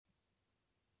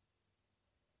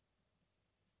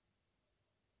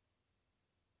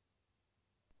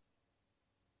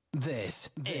This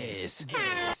is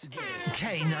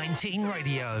K19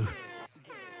 Radio.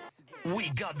 We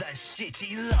got the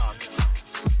city locked.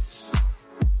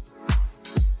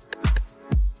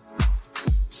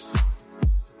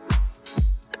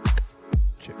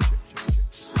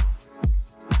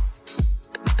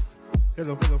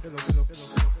 Hello.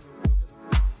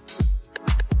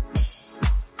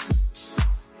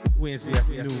 Wednesday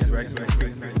afternoon, right here,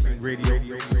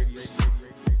 radio.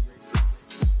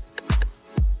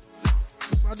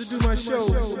 About to do my show.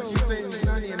 Things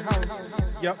Donnie and House.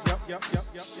 Yep.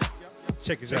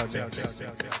 Check us out, y'all.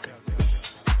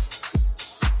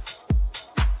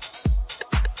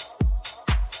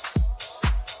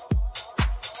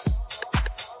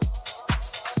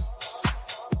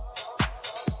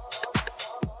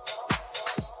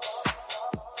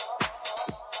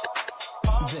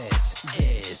 This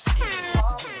is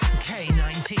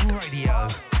K19 Radio.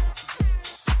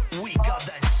 We got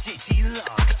the city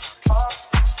locked.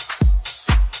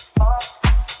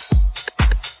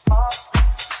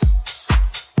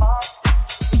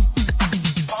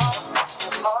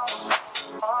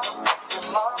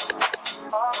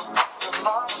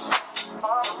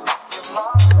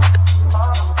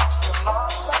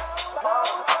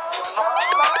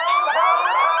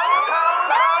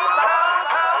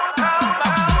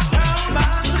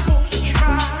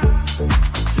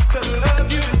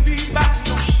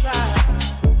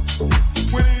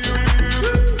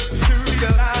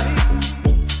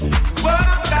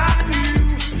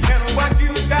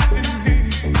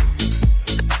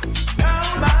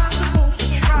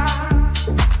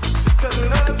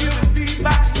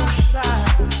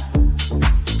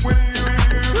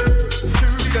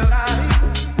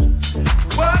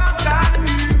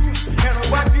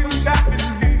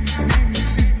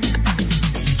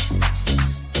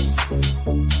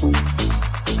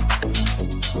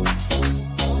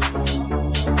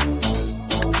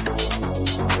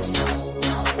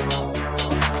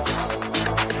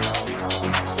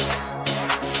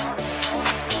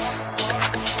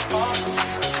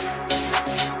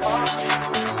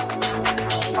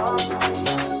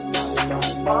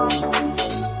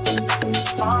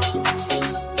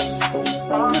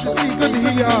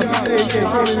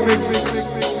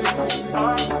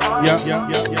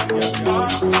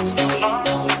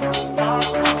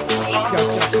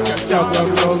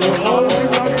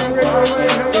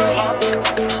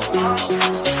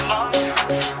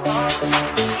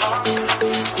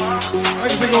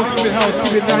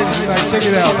 Check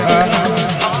it out.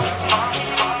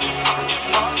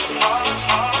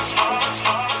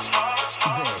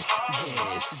 This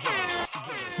is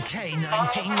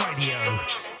K19 Radio.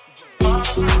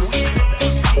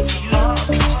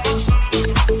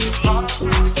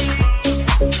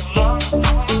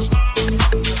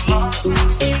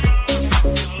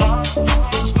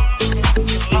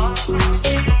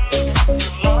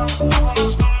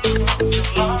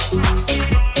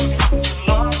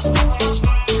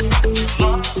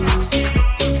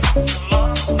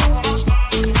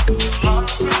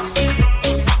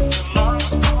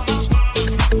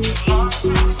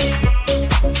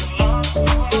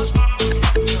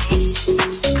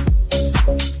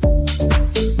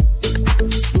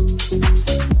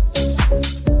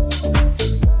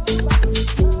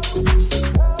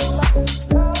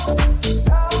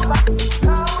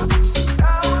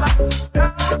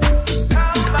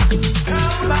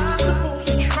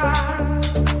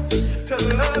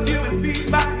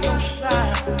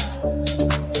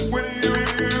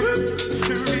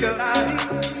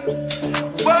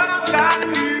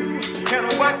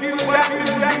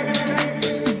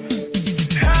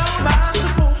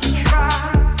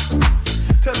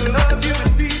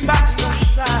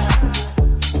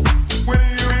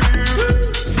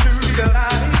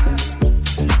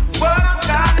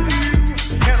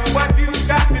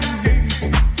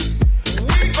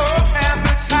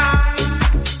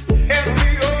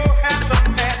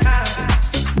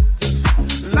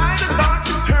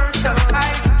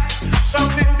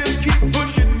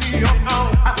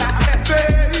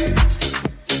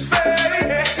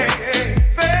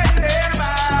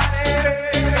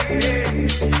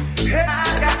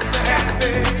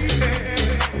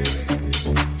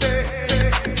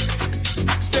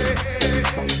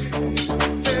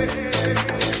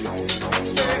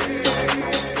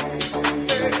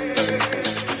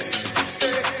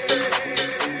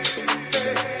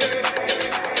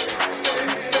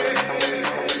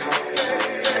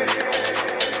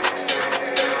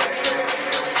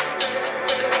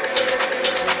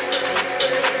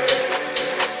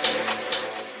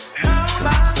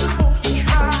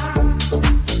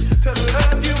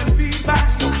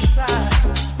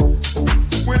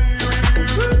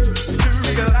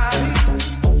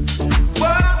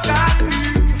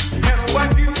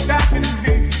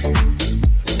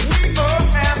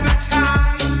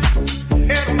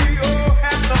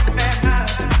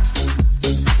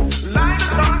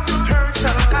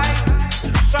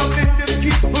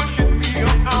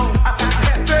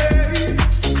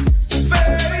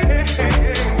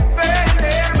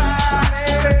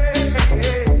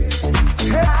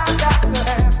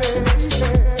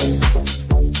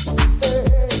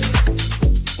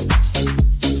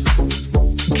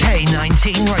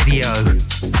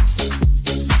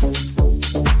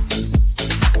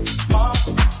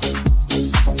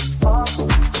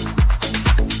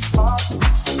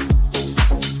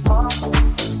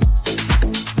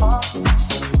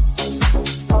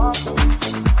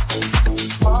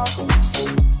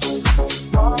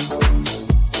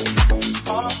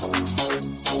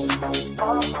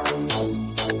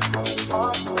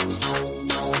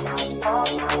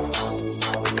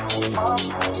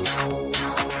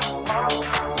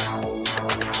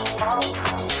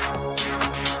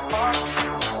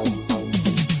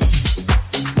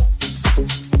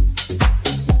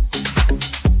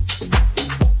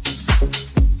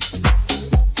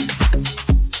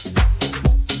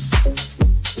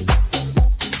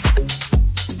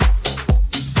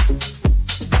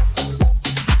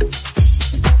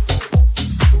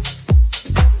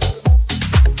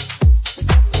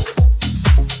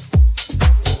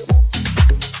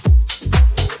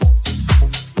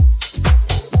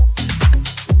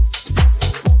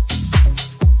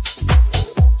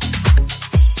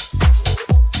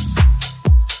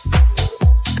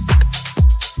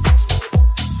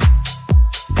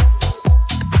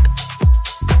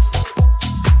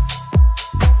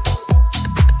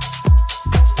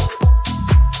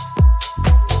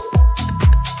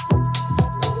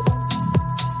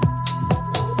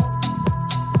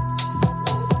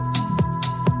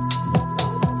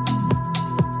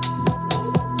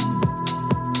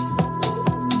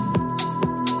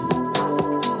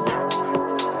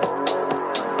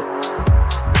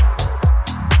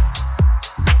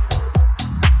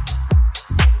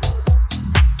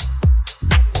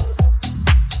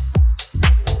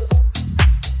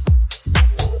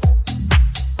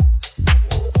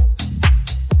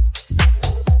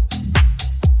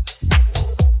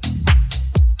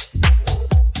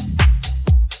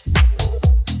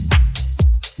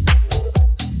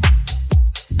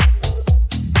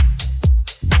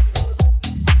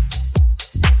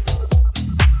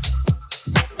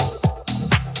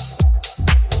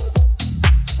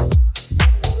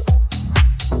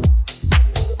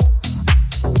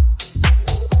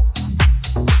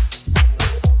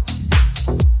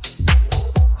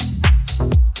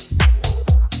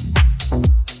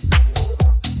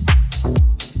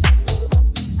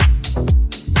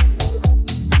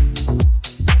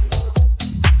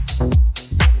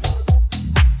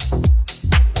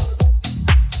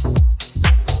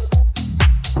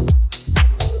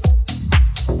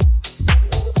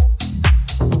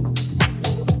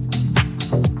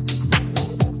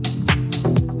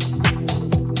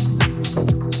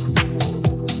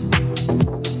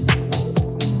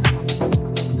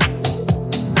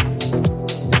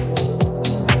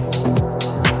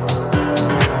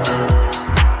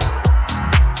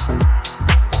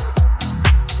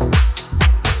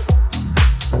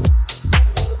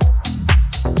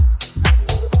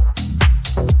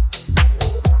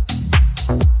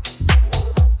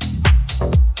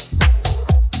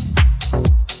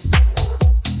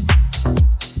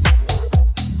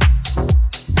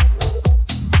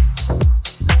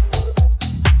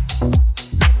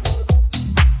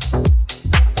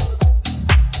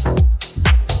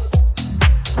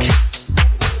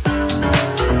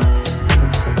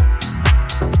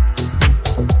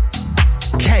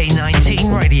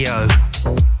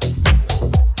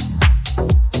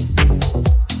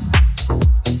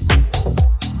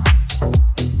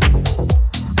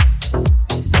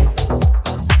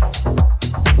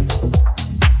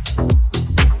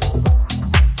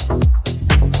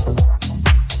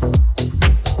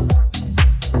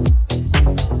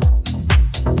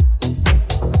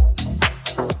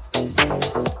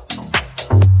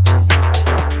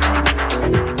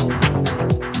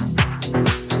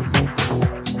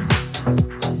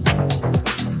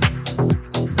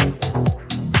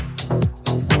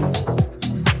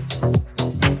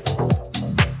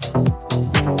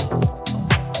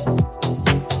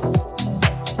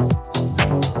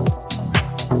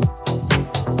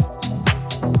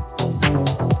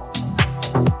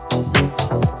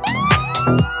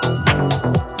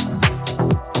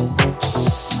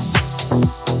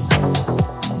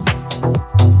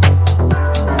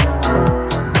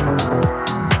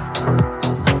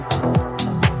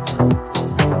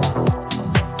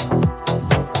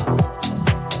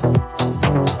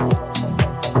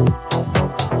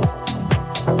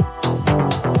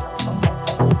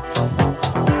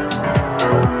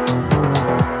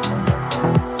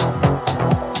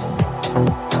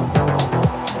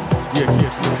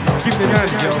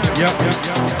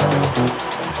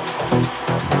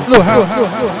 Little house.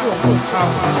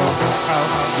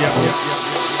 Yeah.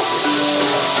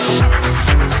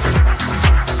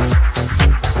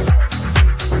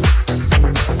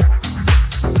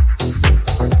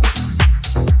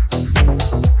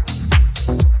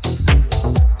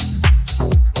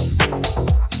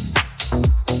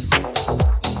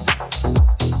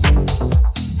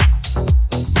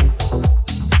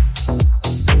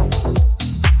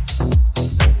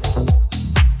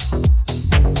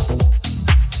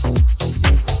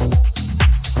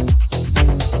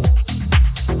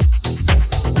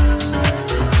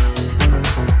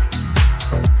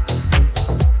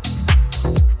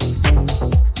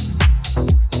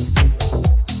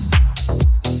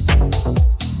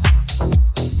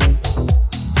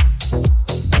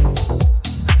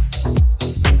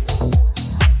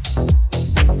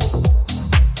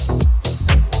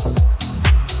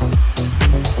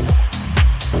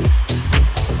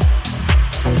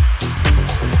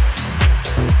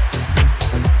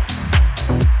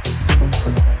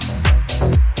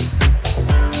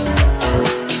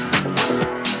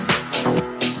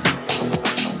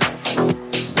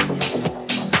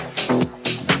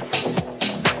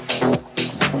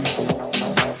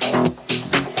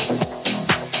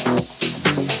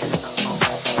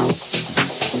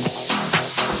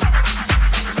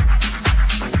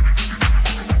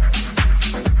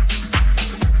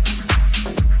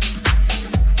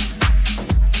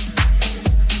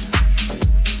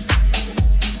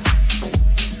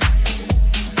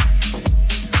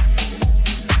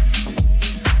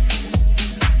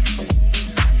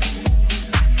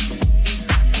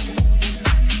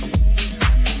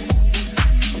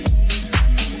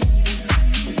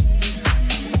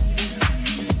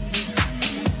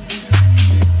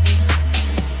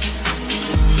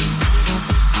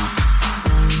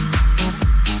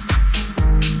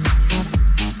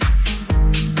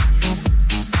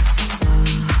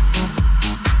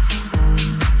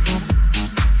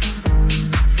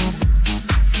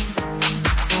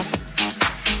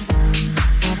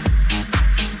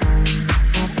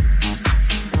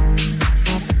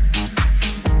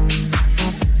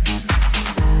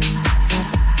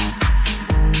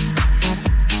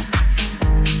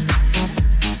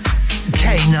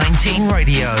 K19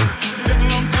 Radio.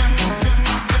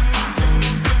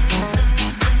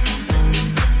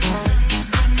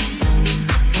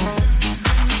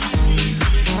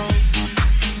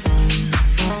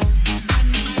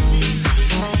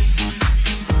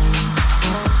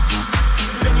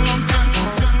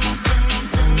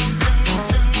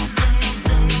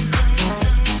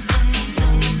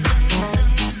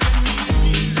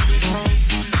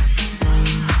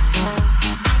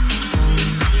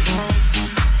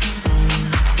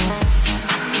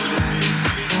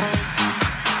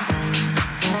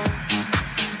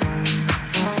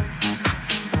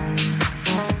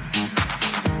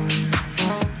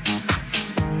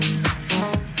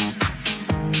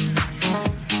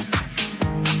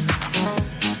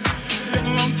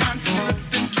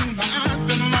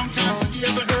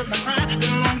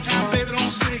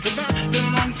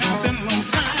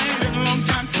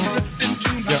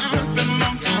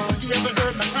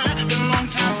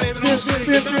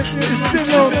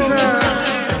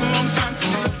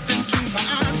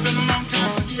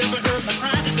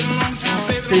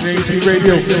 K19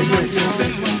 Radio.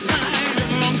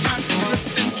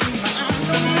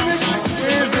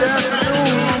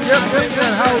 Yep,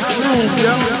 that house room,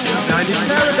 yep. 90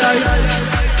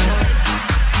 Paradise.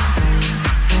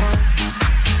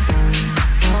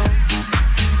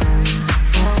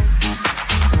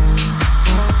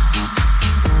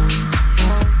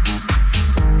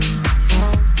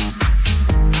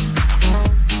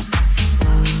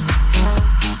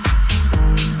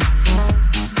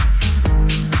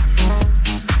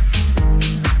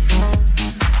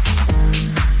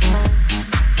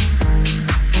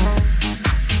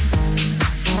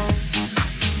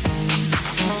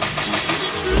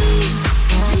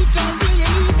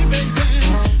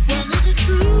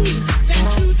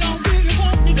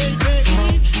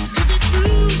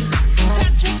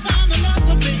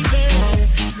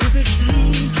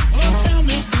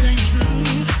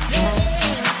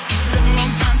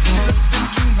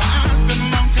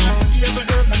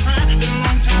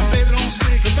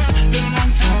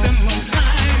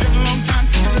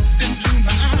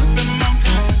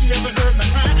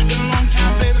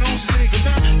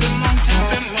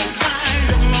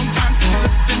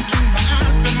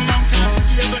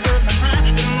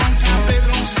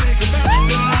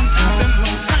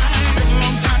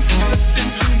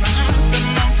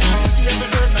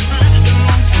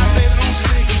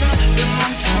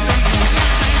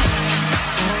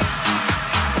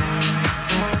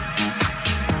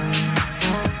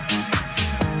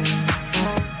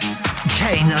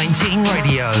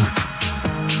 Radio.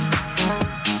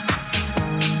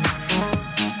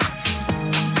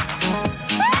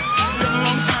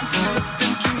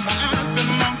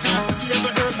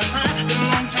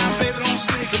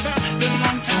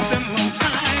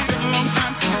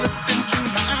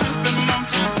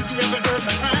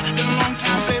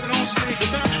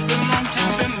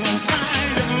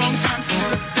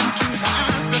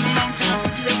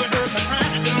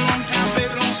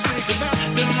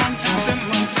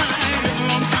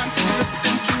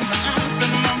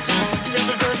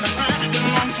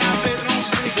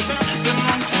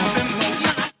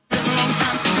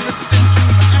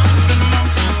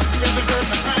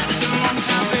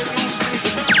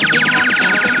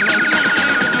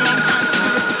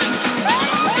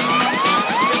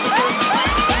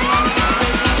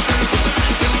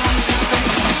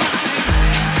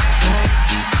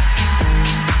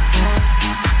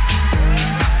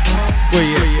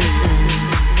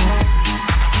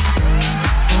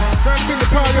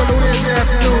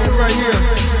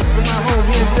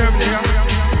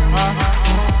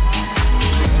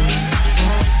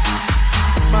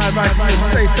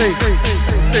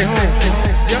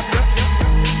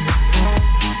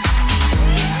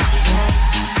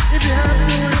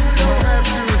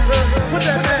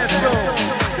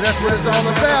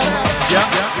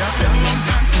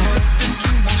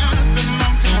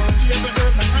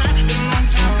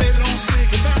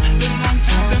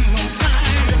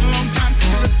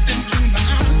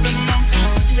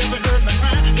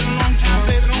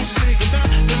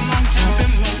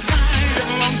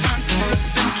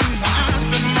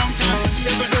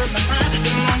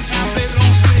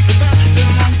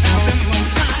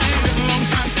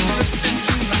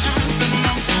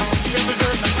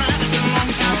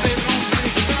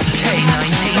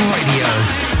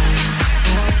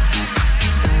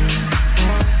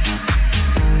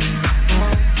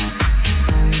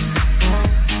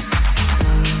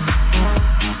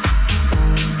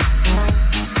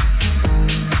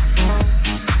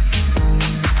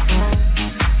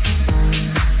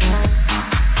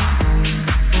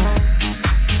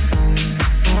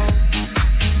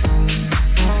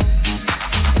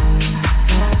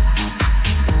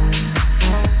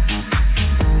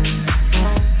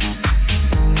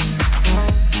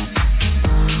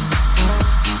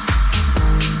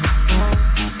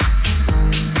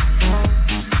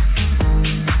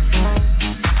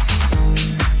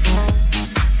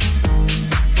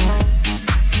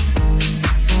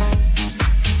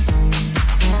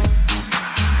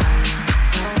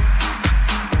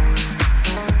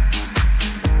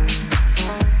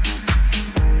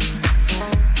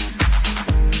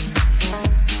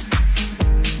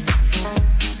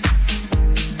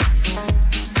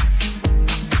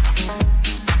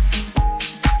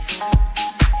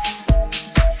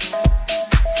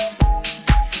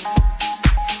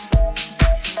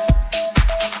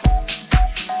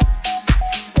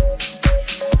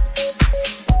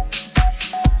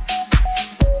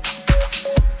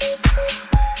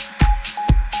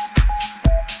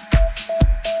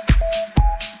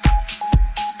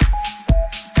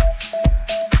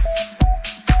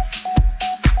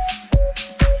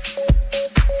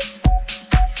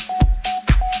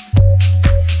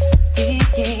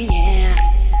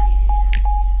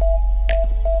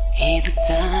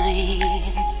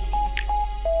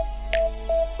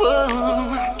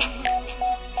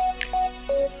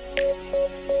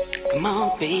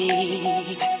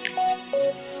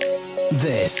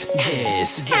 This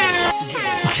is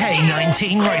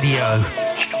K19 Radio.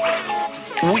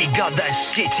 We got that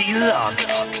city locked.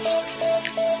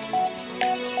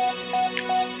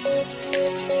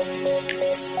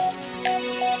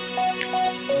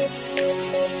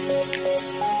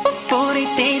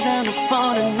 Days and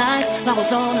 40 nights, I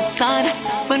was on her side.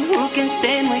 But who can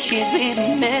stand when she's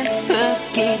in there? Her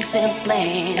games and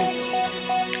plans.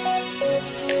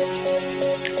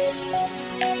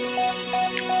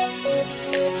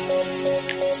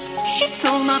 She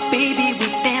told my baby we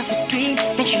dance a dream.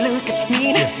 Then she looked at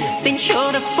me, then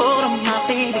showed a photo. My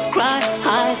baby cried,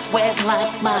 eyes wet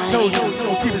like mine. Told you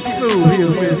to keep it smooth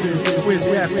here with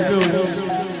the afternoon.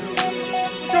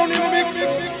 Don't even mix it.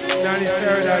 Johnny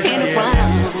Paradise.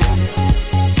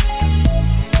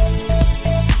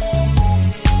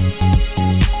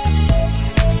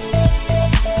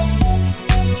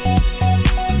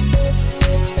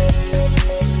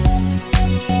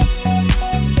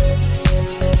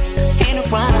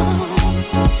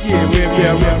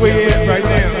 Where you at right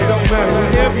now? It don't matter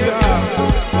wherever you are.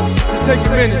 Just take a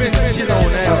minute and shit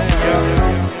on out.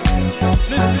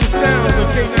 Listen to the sounds of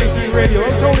K19 Radio.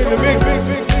 I'm Tony the Big.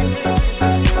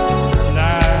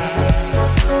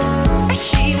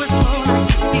 She was full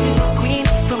of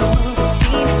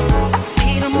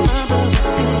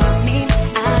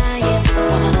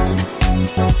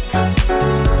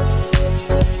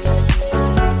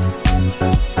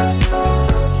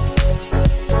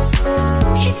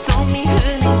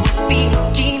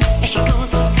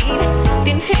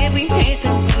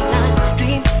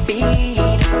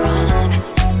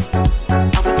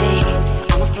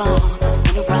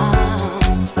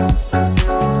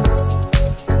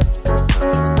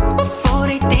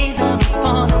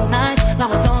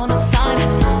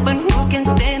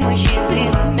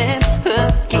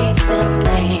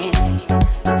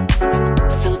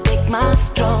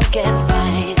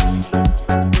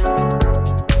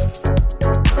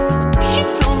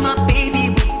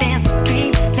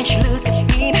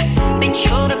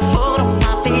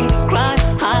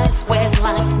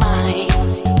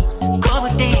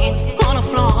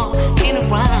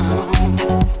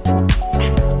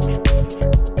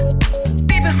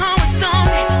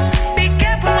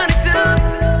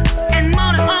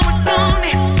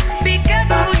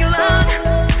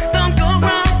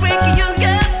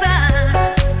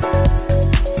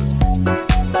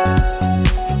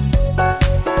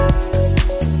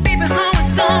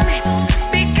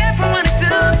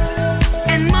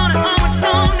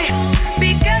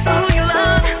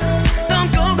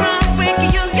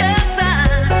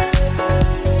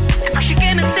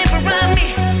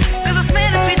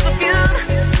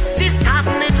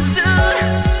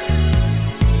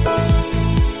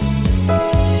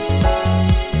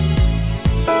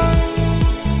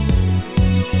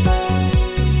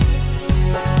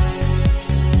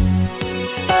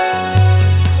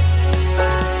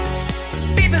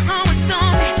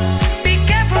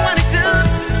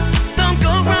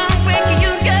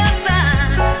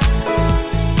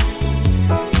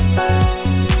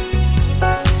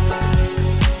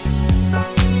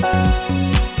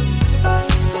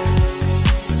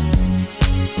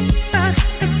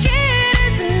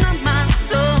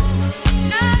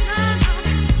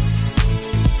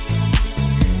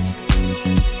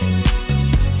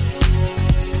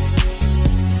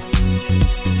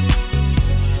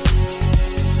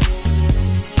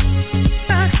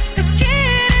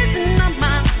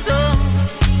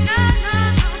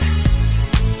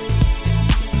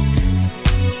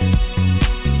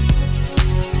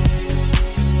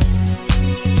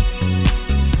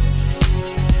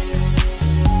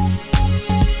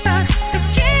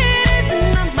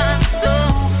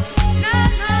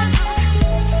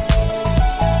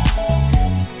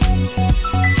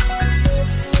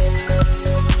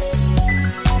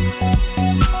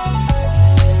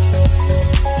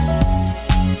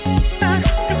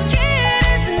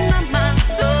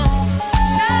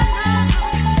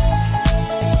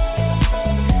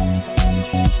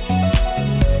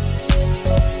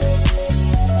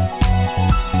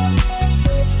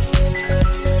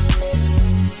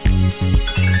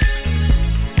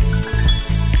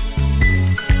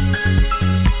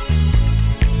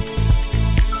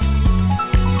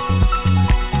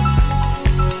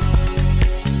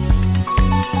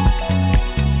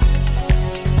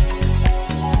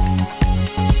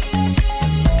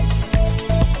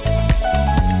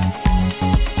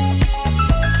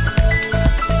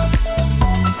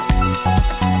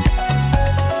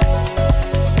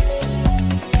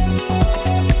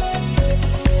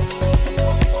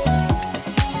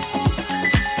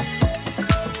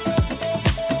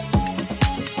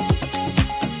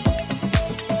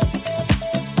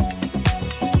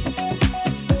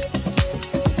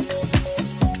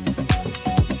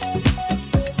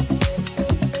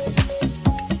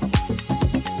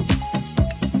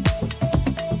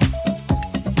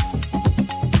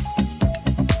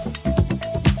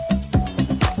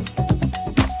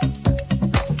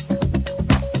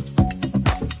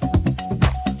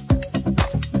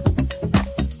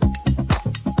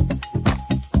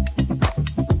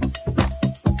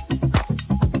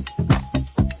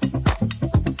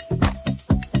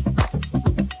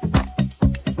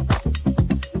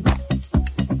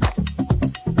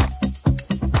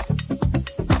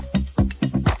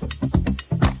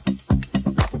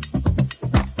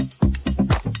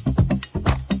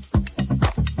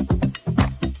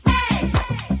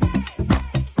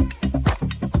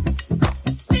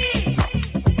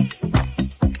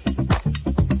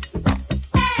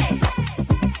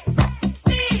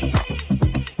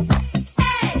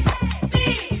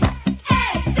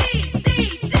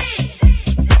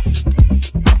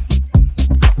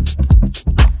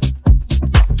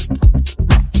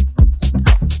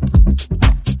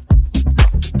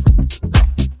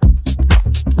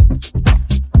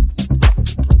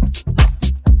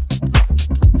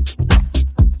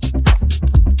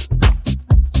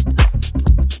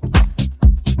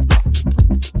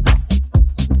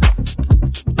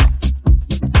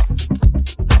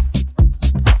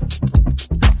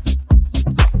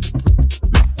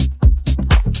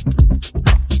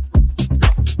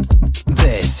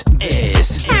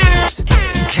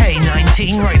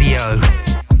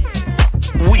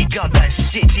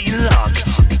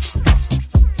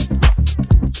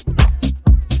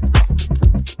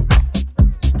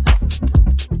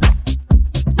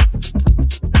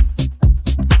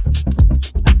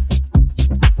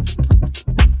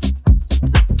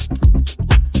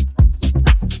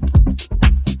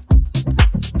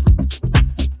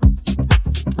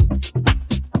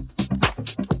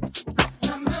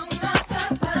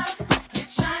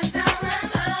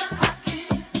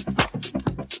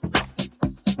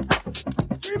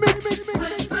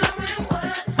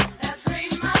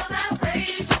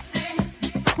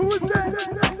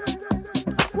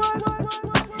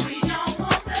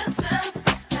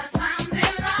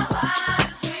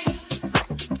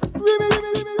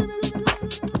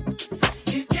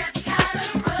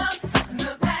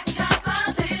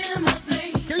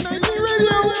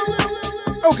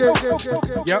Okay.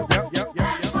 Yep.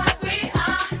 That's what we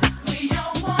are. We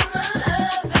don't wanna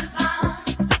love and song.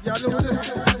 Y'all know what this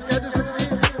is? Check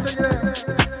it out.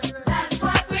 That's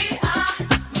what we are.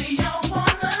 We don't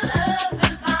wanna love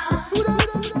and song. What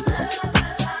we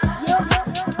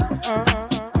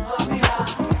are. What we are.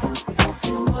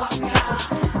 What we are. What we are.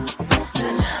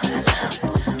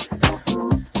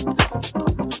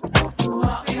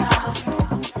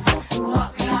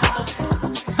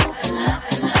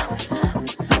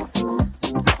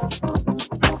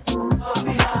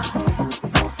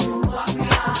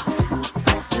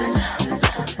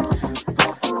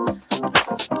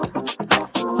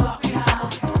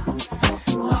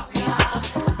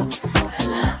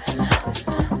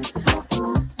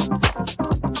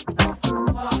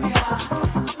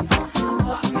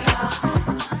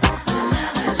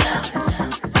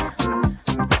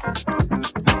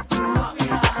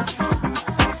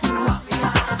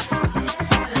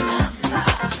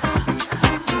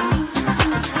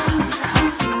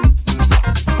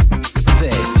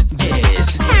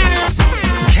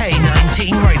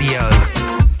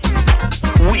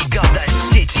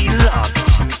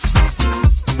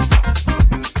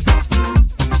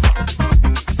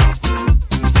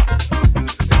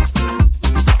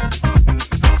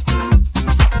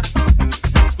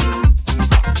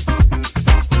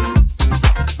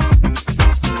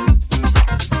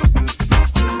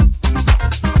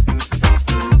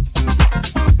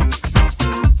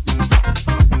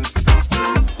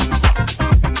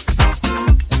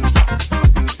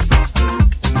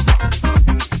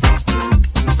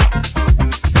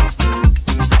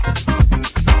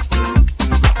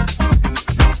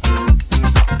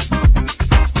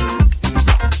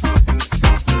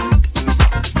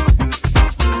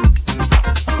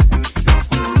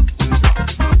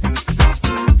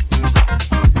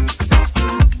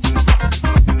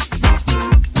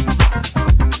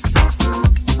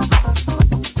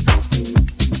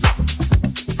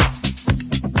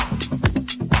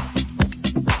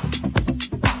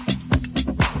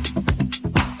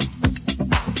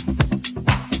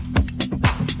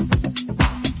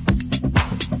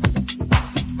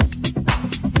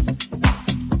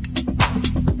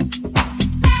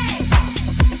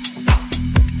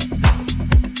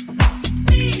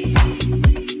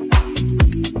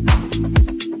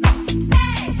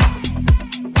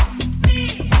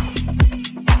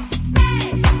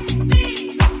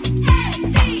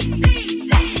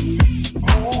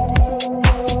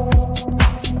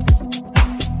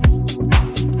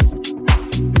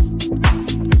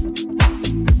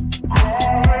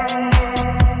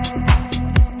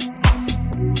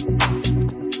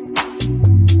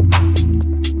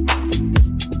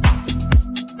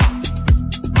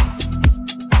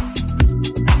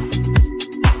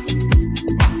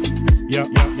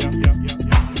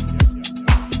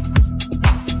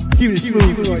 Keep it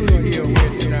smooth for you here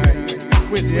Wednesday night.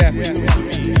 Wednesday afternoon.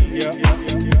 Yeah.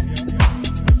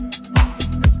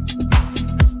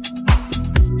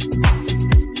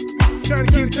 Trying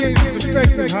to keep things in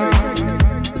perspective, huh?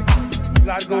 A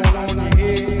lot going on in your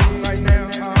head right now,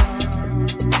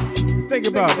 Think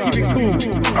about it. Keep it cool.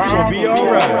 It's gonna be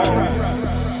alright.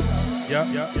 Yeah.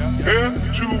 It's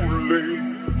too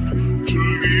late to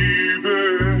leave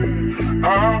it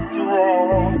after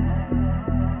all.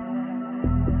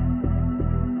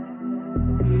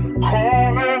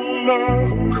 Call it luck,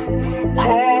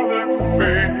 call it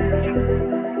fate.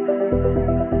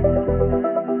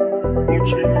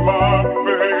 Watching my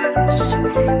face,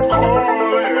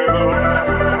 call it up.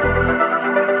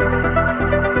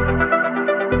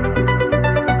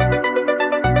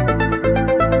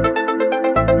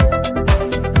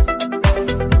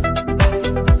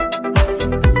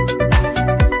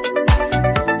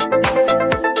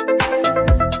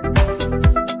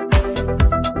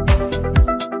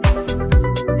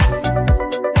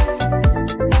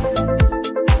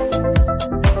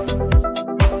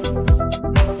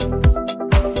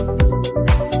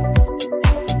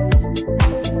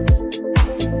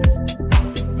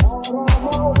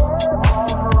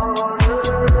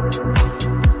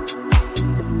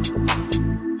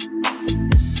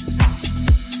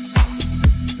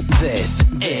 This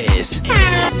is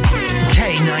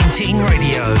K19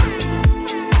 Radio.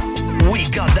 We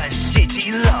got that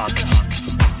city locked.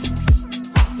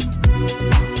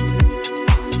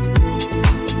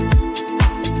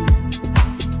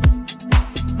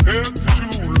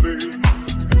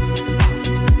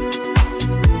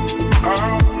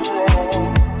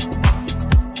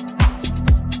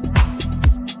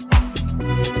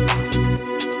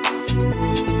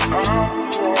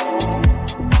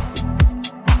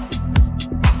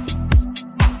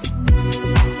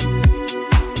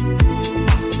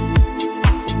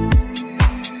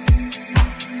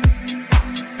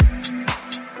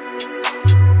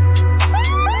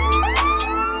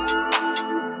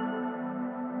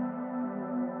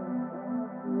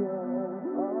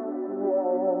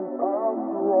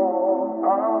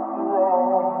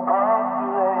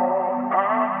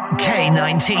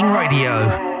 K19 Radio.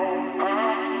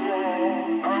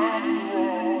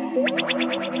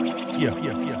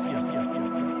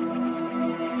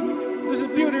 This is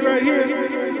beauty right here.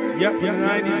 Yep, the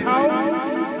 90s house.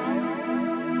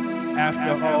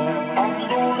 After all, I'm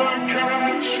gonna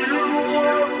catch you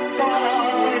if I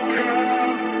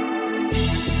can.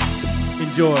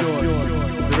 enjoy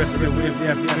the rest of the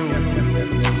afternoon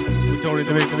with Tony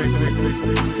DeMaco.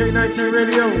 K19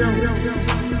 Radio.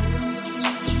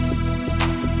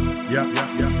 Yeah.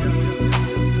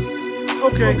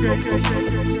 Okay.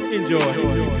 Enjoy.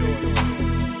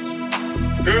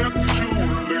 It's too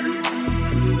late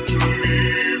to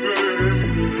leave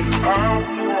it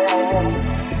after all.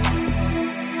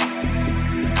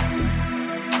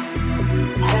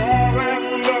 Call it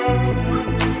love,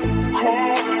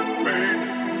 call it fate,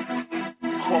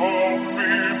 call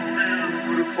me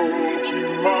beautiful to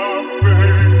my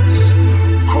face,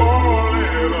 call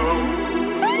it up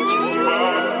to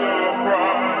my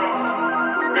surprise.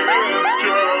 It's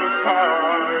just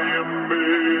how you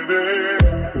made it.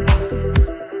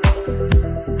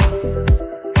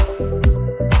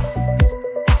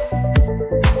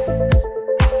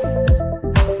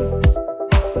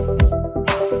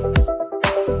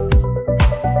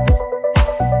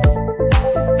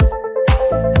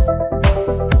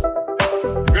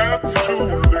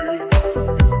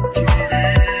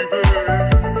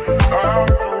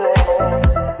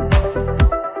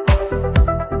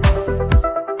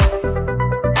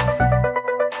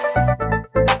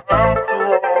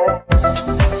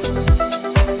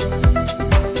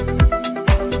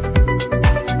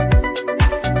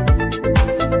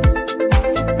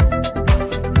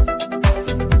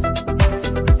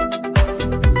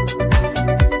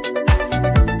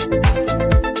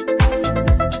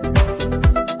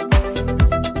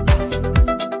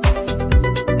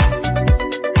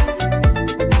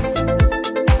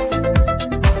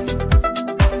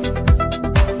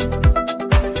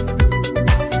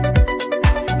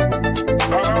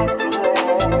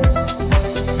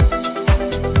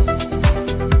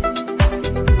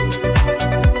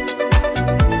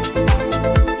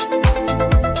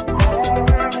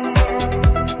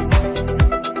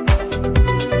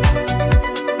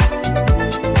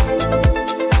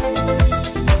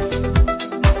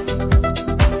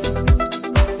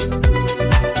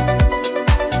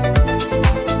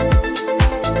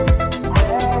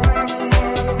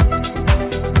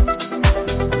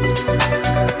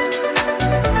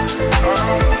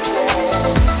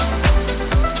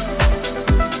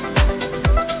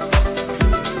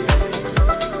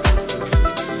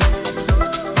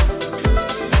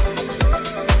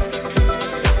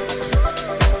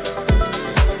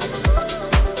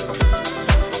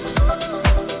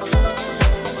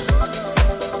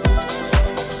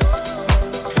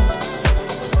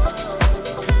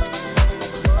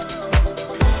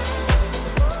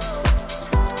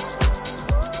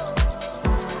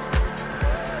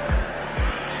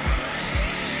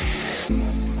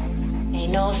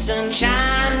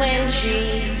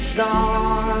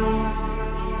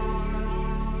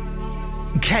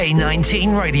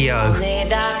 K19 Radio. The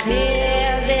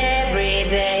darkness every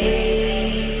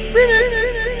day.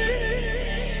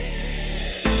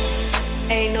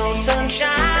 Ain't no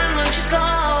sunshine when she's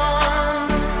gone.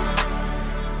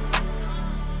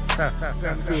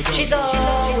 She's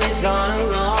always gone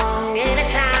along in a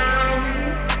town.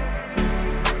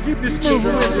 Keep this She smooth.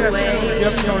 goes away.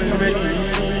 Yep, Tony DeMaco.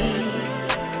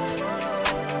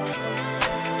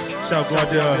 Shout out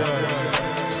to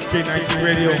K19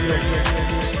 Radio.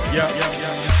 Yeah.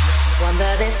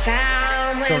 Wonder this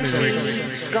time when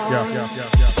she's gone.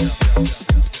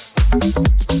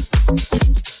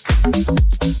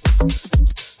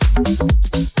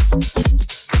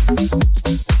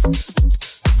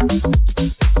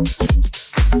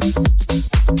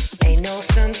 Ain't no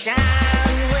sunshine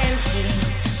when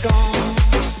she's gone.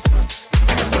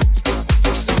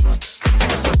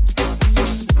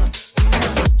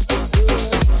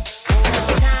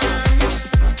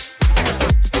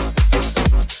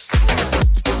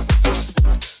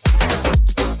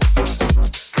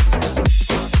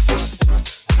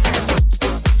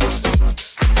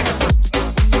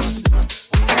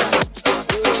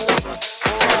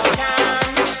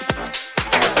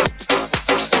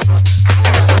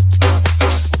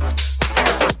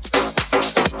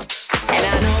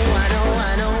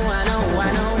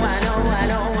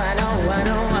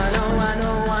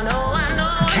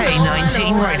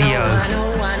 K19 Radio.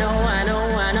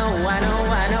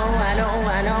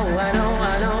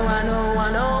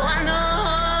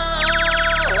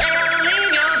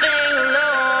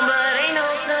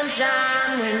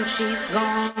 Sunshine when she's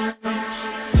gone.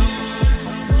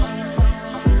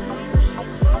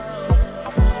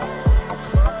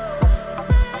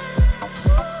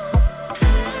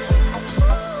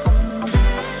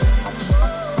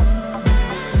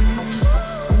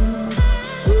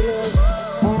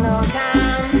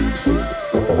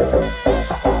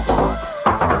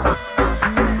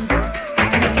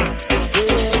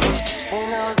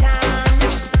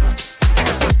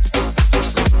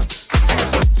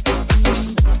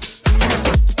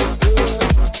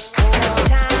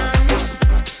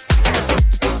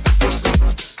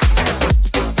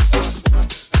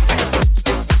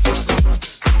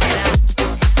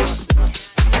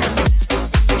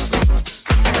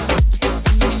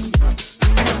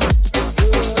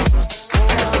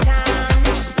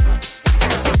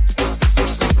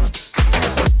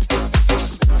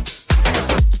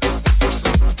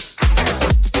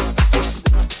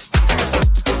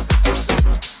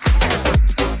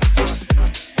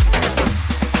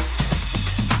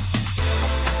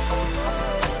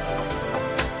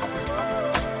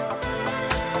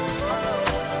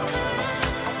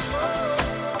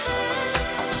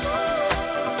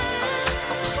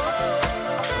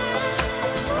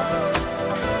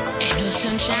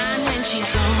 sunshine when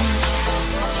she's gone.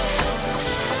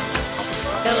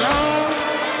 Alone.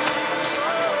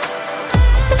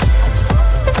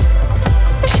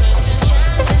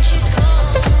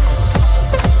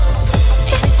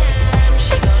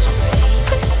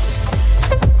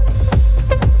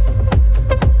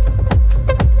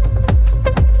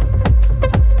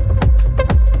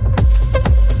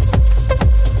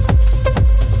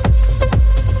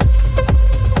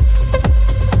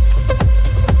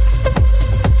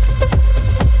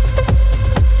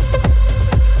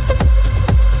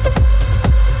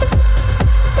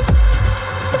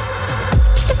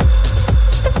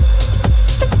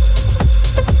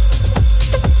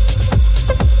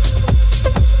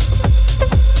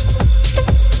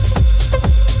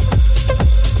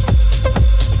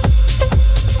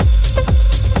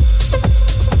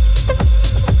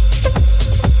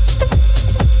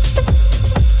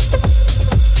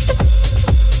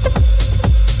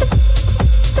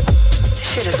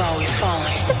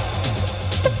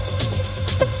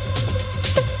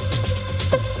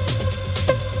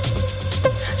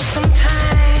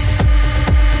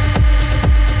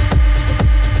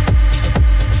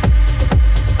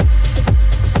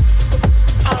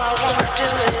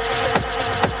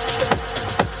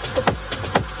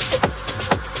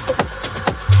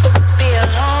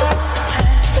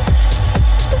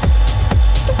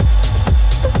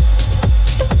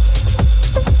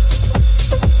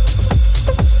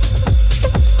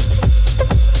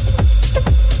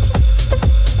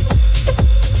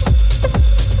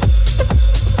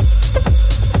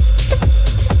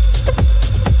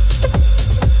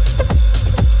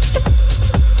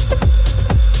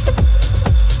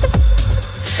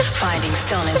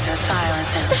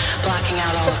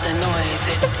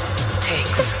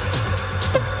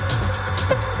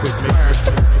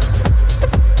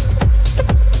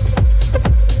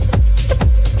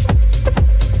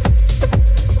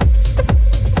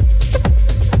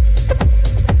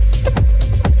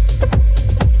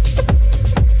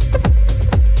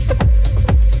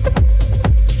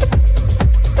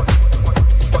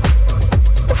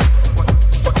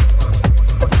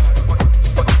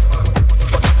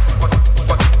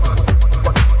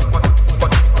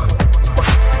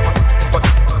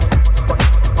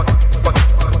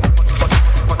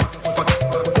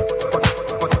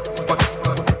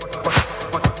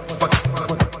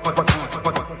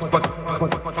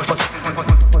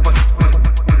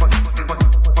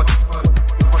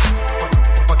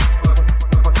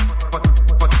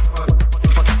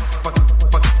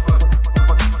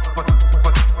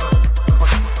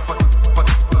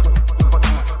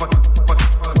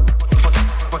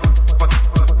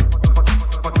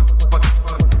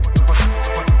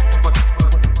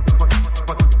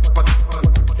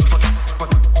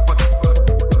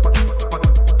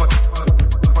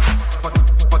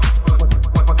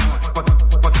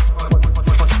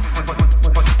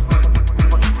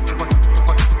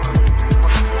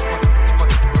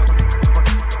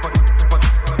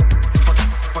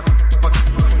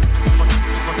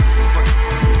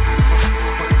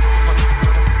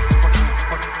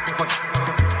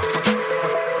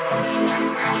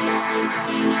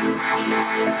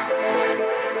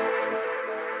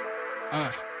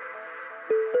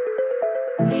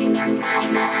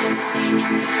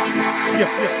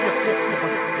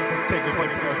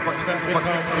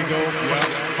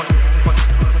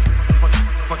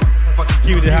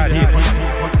 Keep it hot here.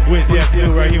 Where's the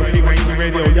afternoon right here on K19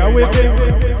 Radio? Y'all with me?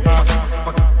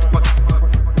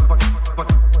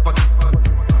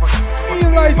 Ain't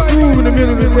a nice groove in the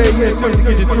middle of the day. Yes, just to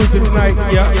get you through to the night.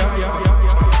 Yeah.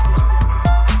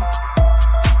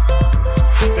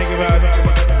 Think about it.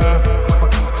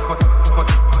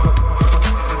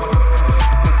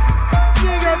 You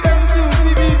ain't got nothing to do with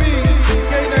CBB.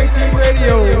 K19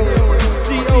 Radio.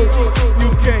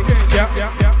 C-O-U-K. Yeah.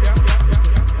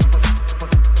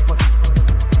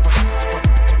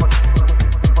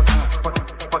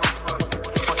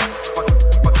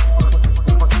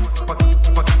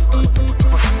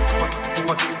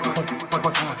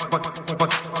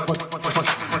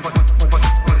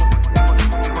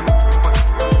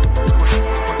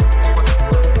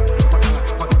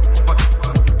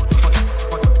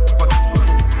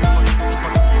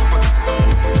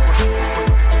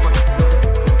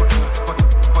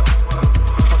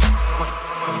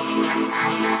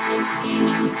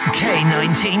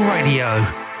 K19 Radio.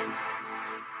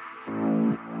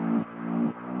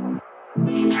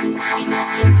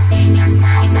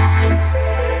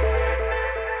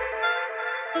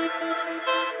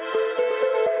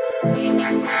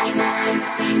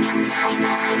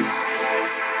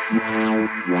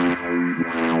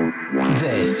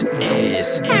 This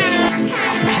is K19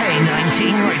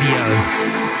 Radio.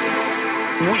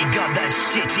 We got that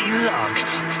city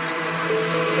locked.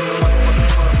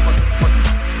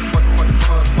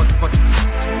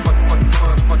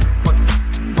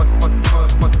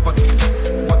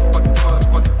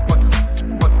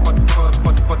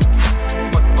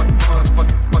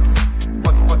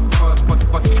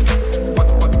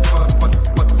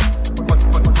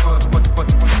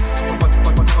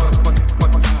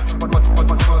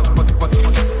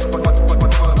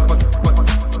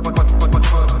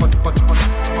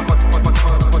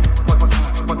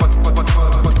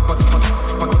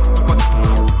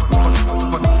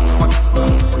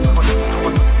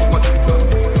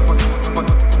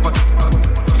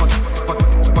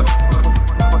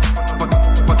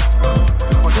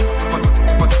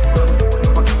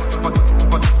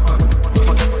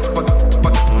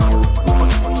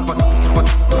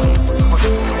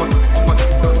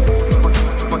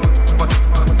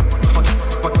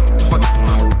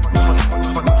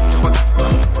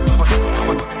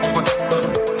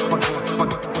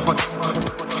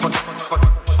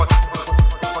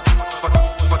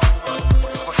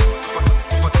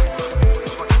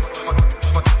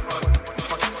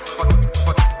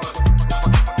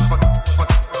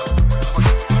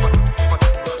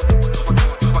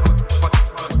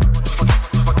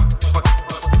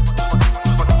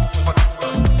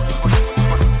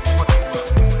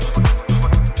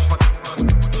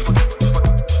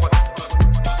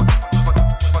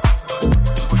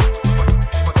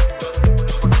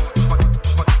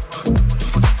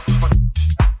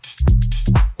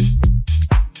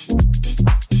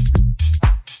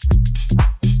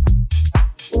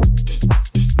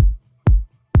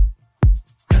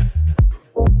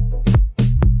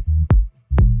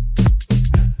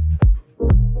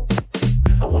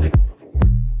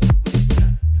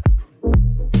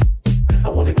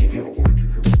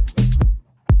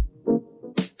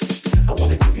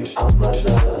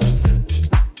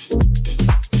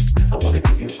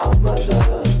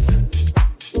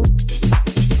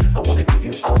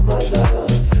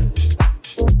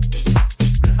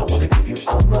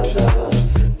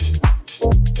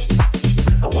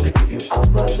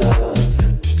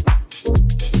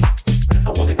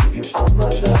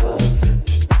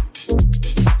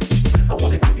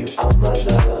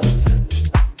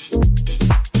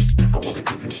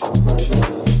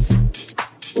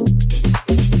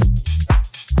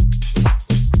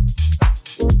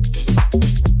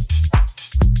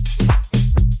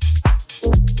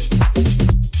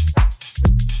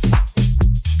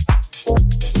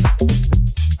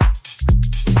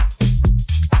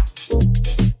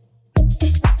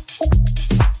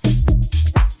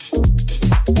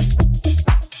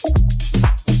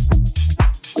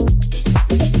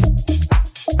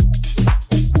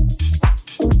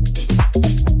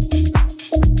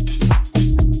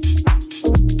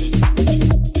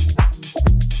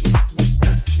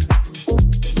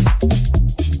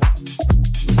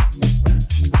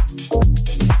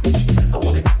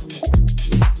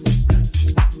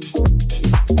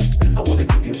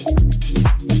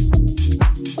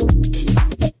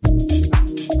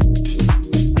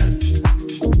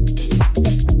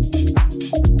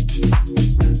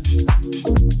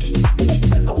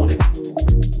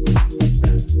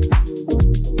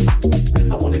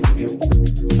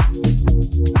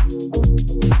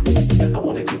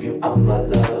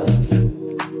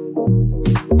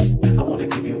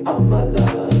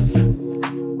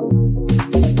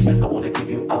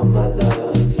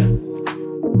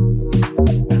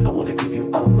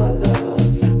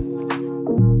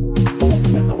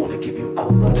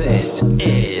 This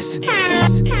is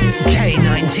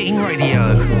K19 Radio.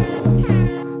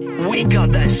 We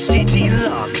got that city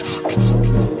locked.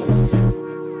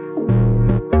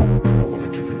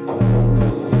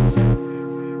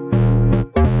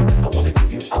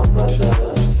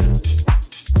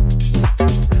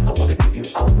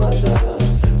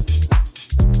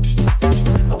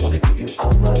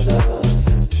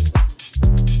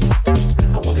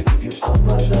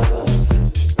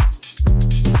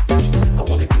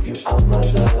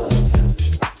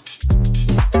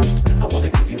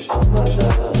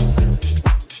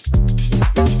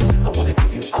 I wanna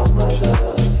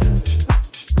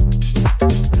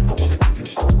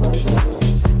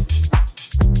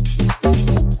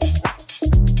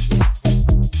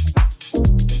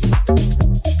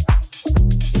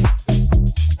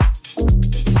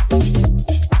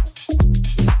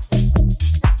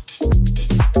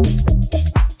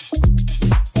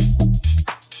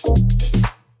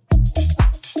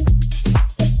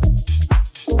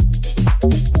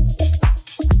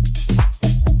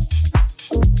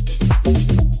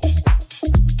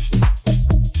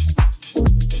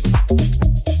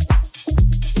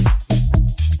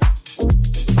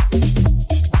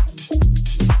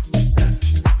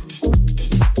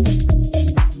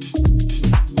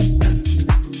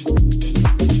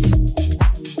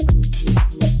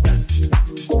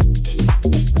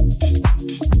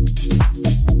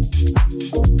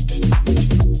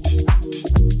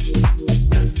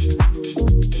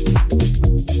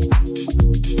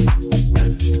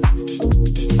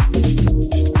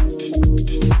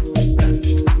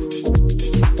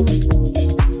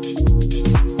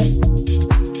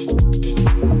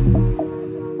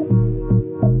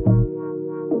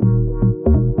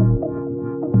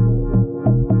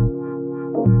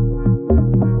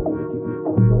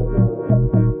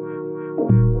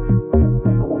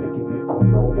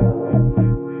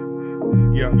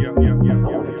Got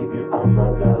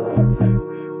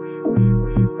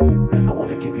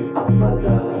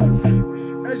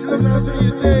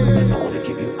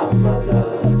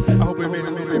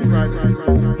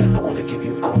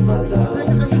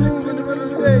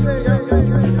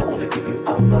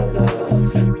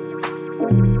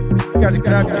to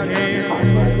clap your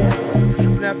hands,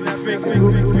 snap your fingers,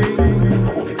 move your feet.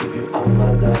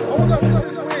 Hold up,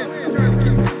 trying to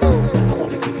keep it slow.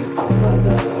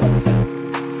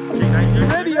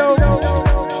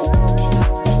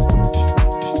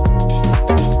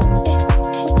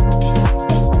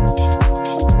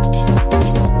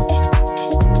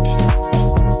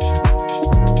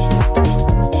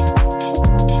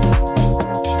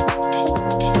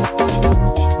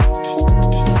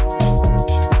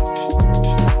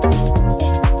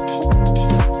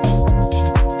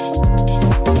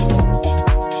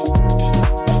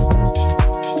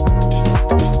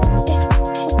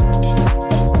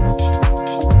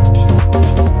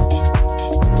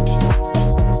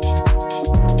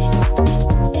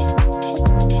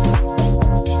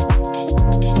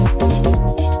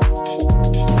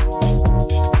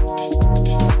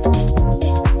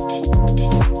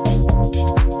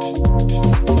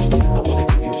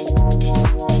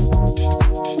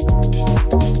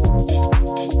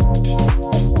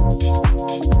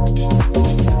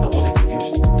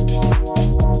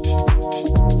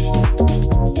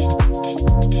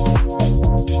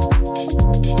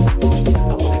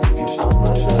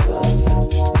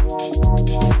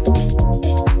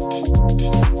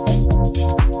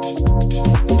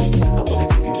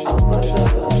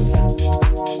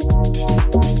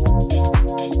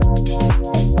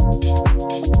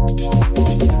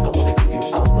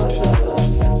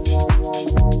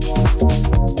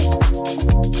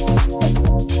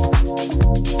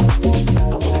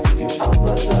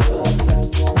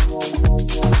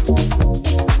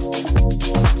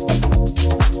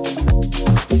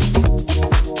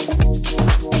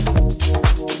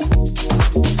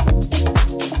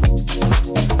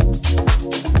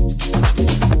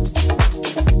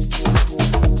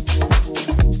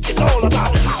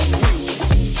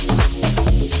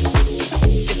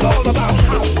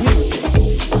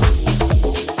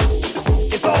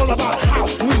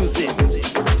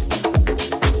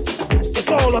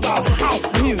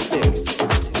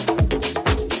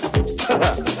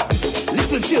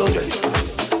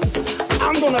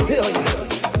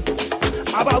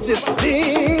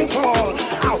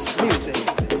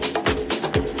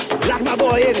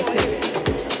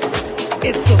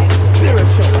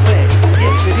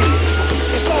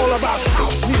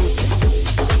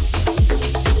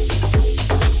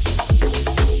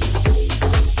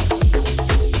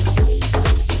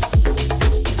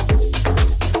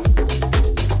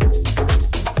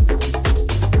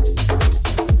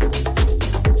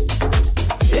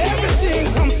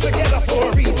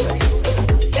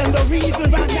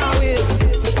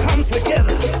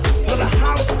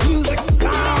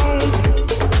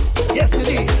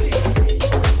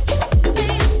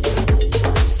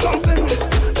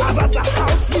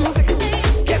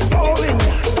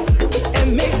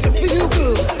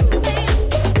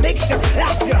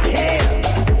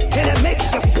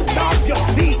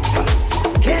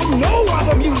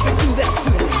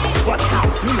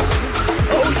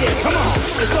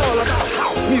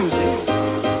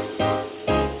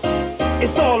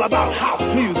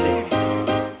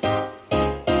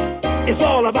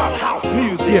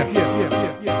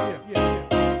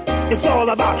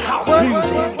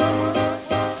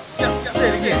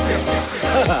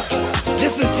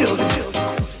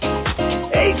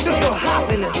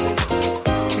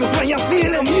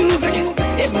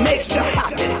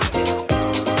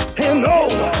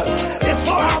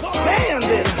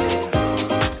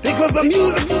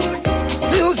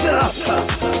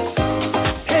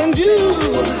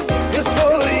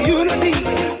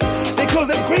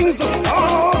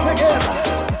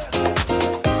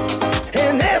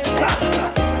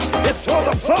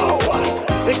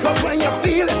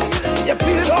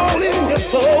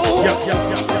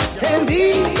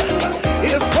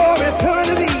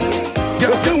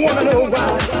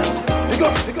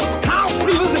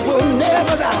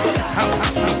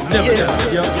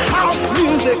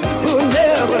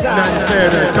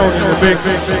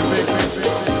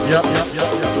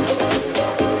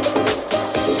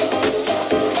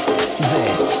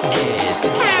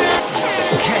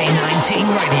 K19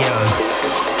 Radio.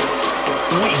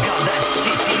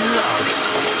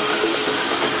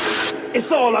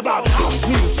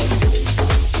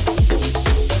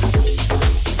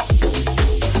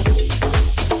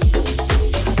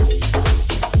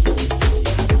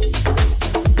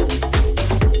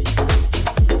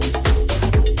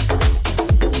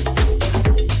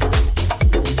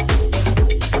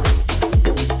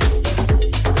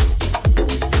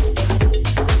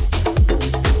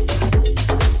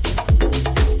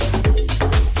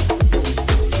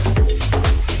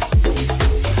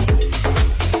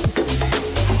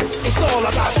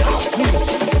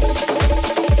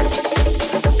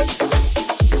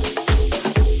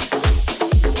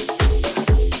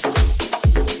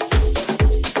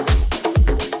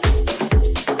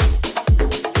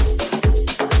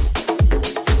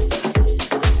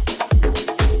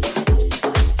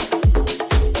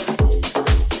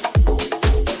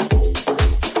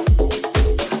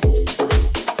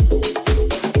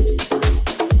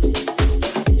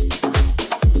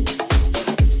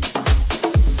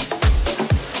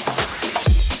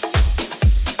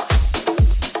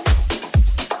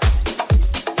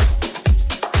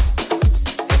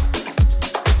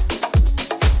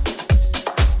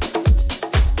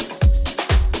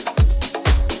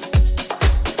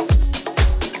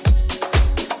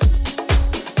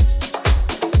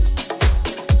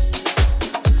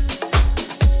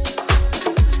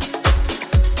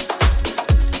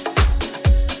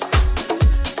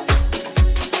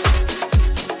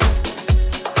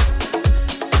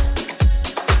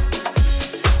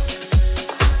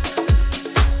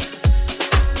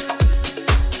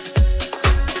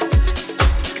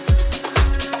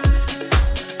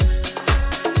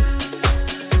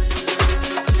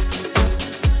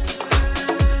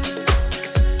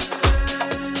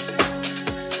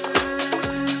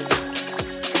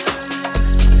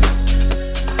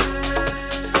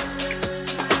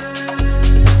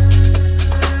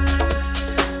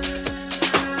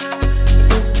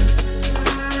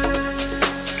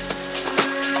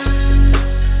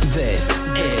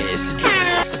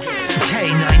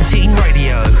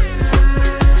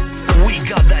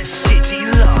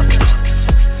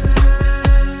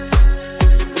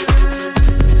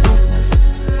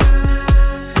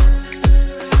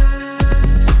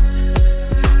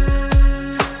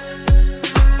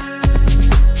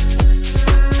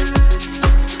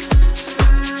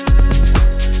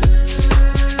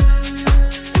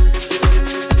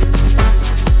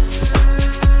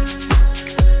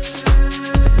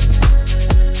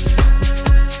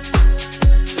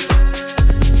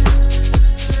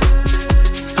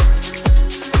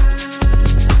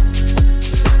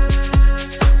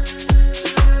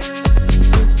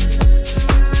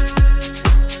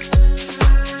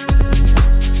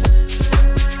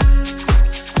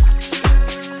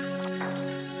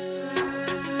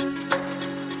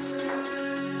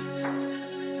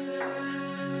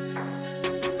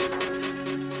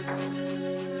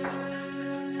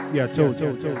 Yeah, I told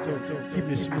you. Keep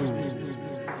it smooth.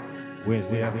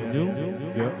 Wednesday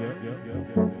afternoon. Yep.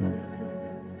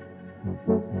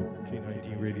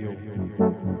 K19 Radio.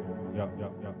 Yep.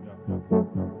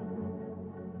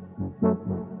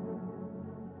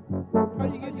 How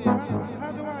you get there?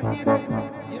 How do I get there?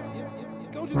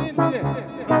 Go to the internet.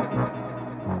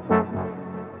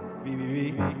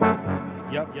 www.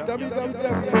 Yep.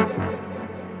 www.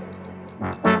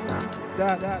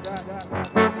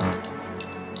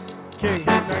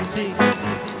 K19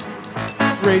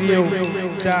 Radio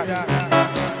 .co.uk.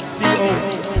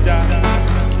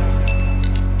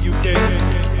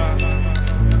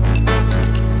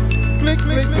 Click.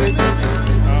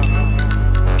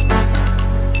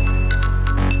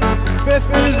 Best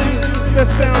music,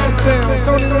 best sound in town.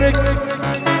 Tony Ricks.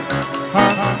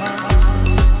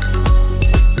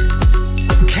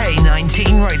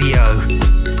 K19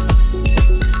 Radio.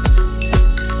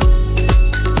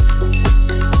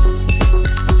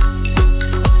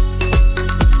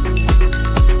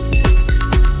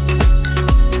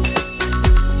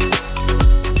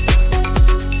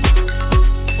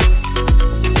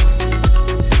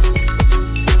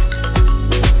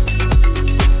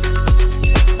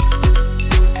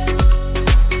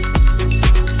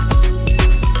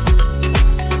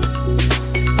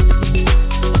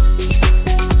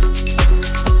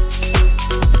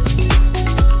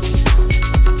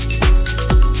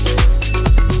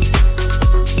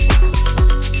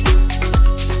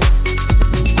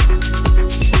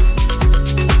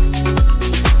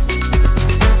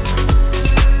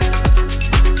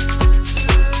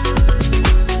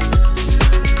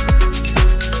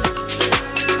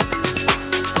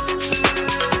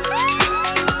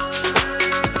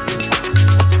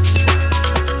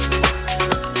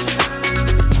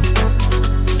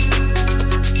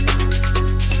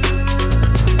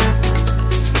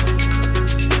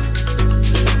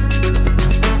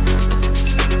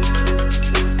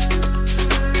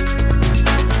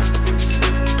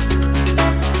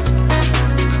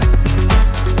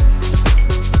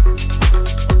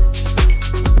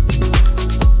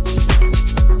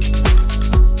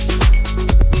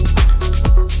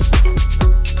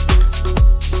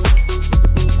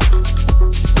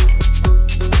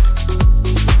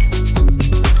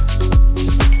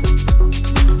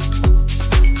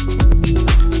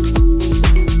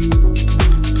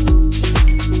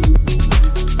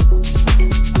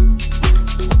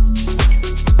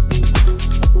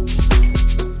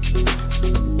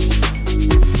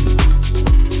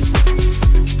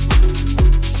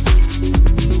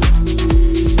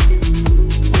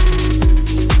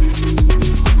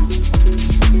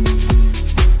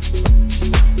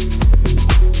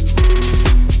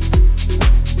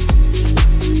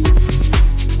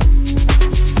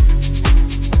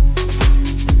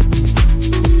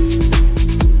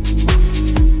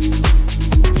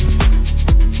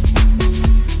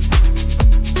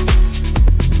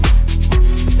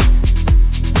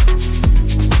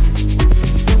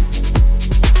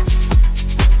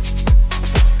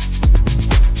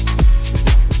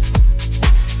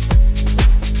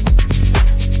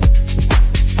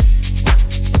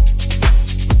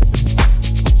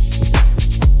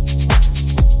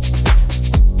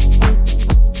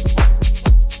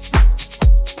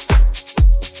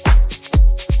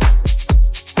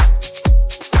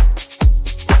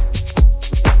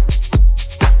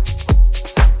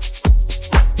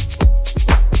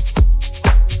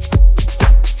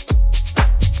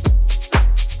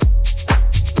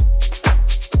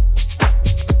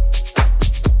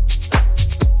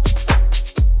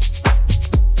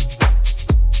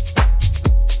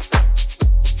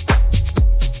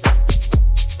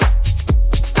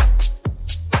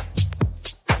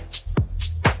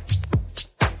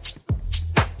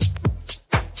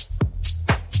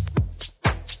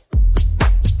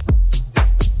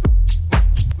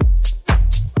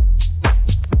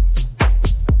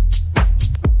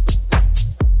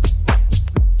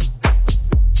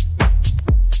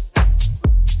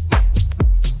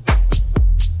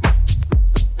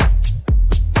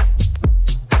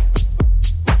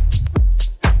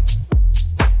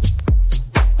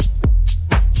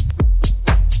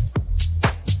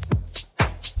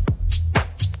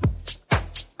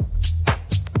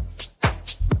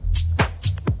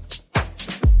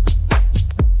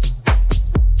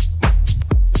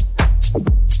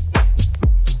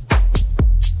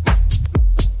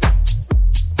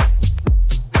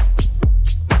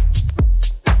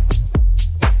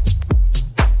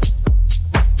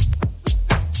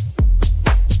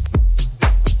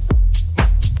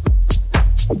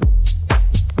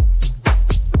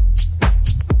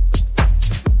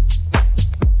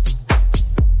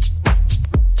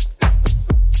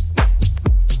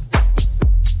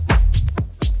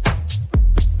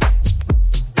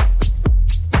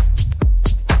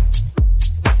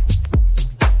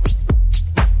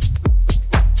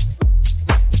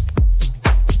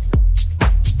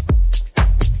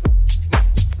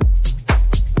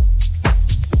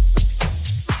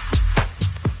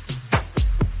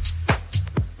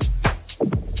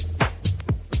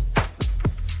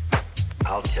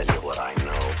 tell you what I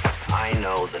know. I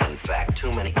know that, in fact,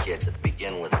 too many kids that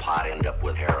begin with pot end up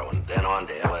with heroin, then on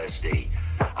to LSD.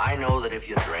 I know that if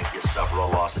you drink, you suffer a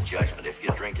loss of judgment if you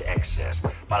drink to excess.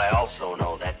 But I also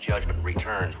know that judgment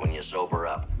returns when you sober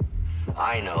up.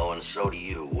 I know, and so do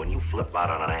you, when you flip out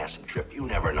on an acid trip, you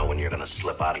never know when you're going to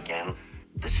slip out again.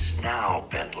 This is now,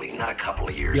 Bentley, not a couple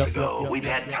of years ago. We've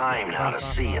had time now to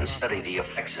see and study the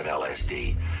effects of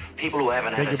LSD. People who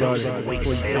haven't had a dose in weeks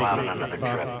sail out on another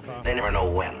trip. They never know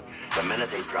when. The minute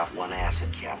they drop one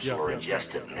acid capsule or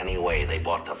ingest it in any way, they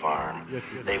bought the farm.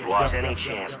 They've lost any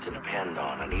chance to depend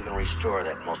on and even restore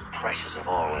that most precious of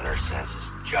all inner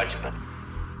senses, judgment.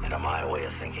 And to my way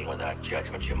of thinking, without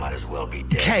judgment, you might as well be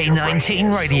dead.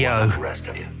 K19 Radio. The rest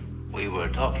of you. We were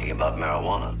talking about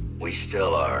marijuana. We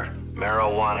still are.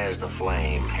 Marijuana is the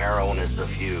flame, heroin is the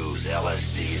fuse,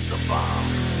 LSD is the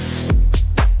bomb.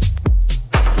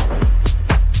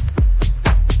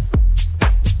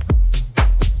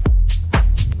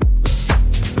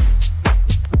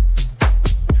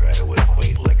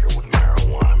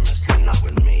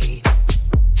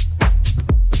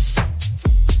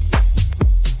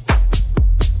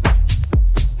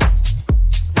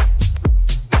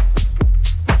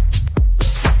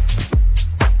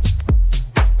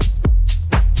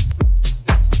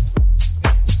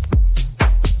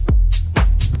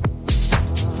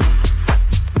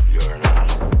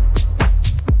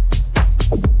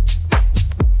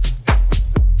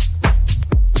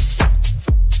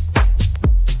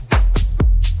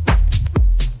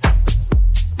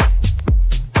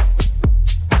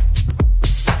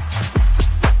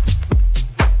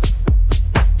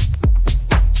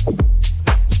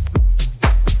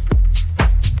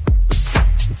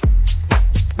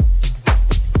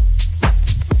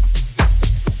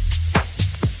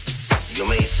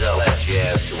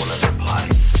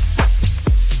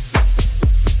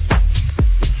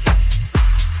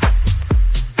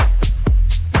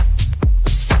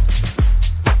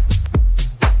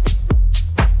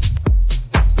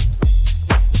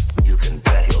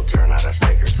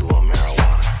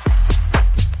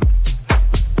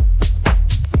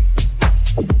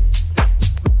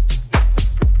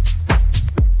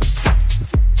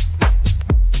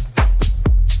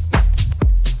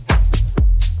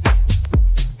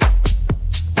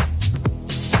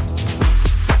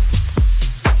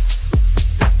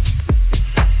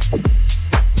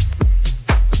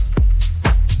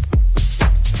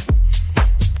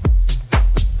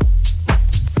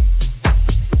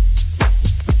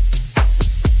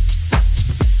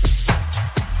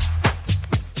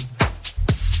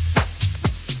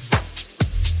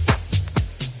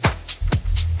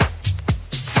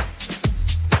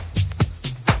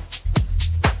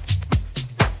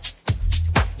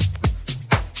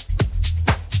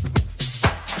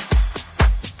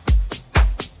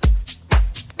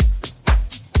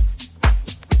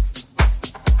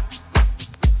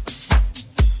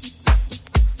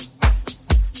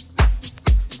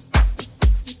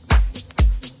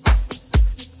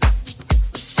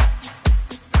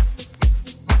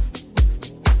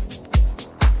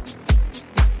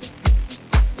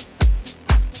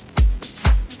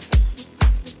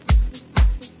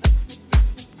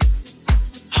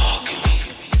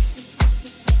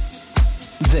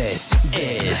 This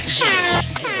is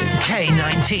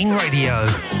K19 Radio.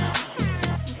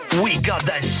 We got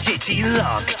that city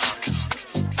locked.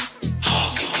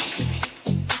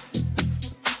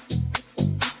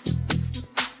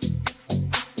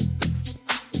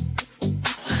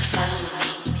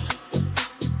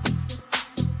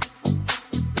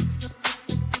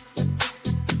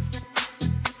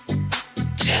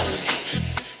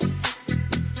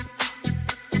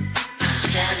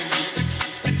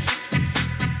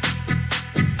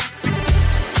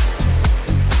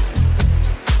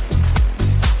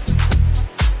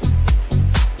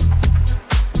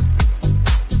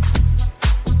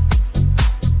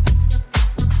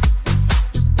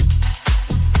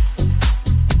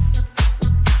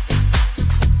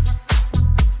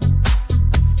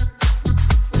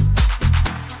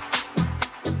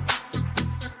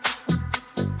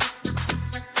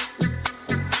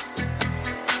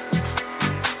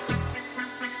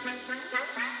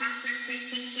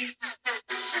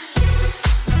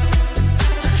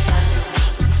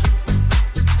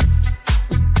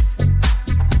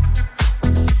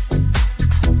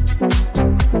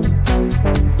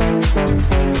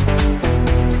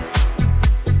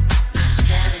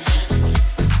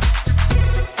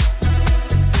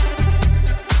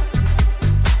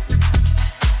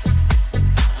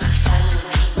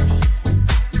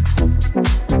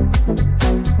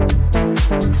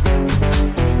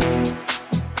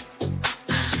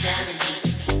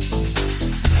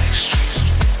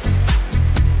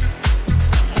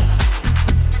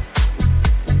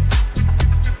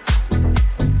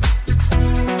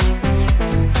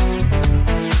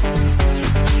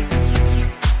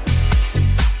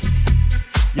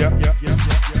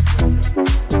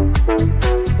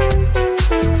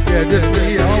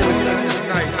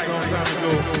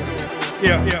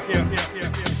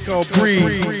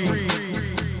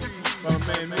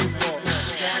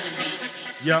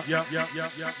 Yeah.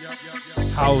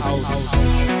 House.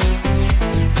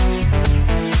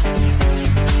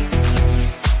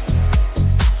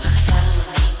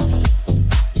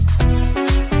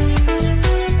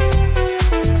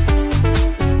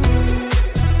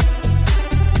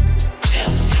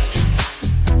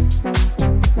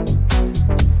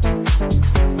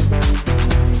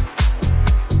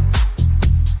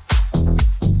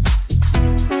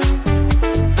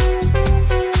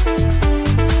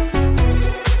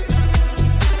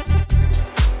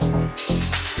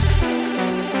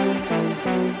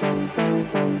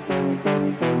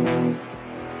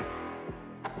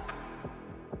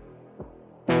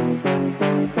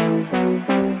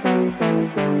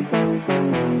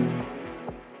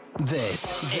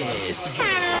 This is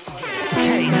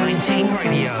K19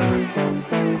 Radio.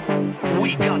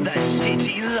 We got the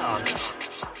city locked.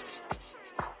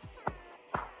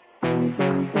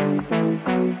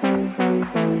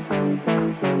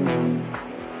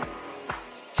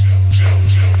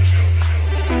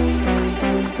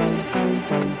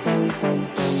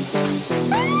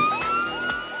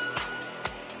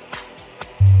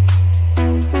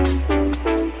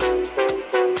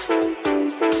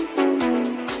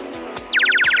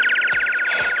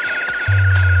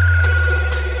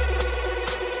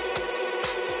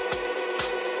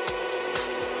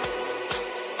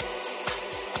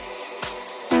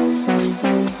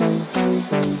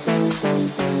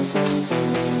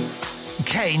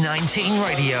 K19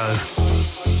 Radio.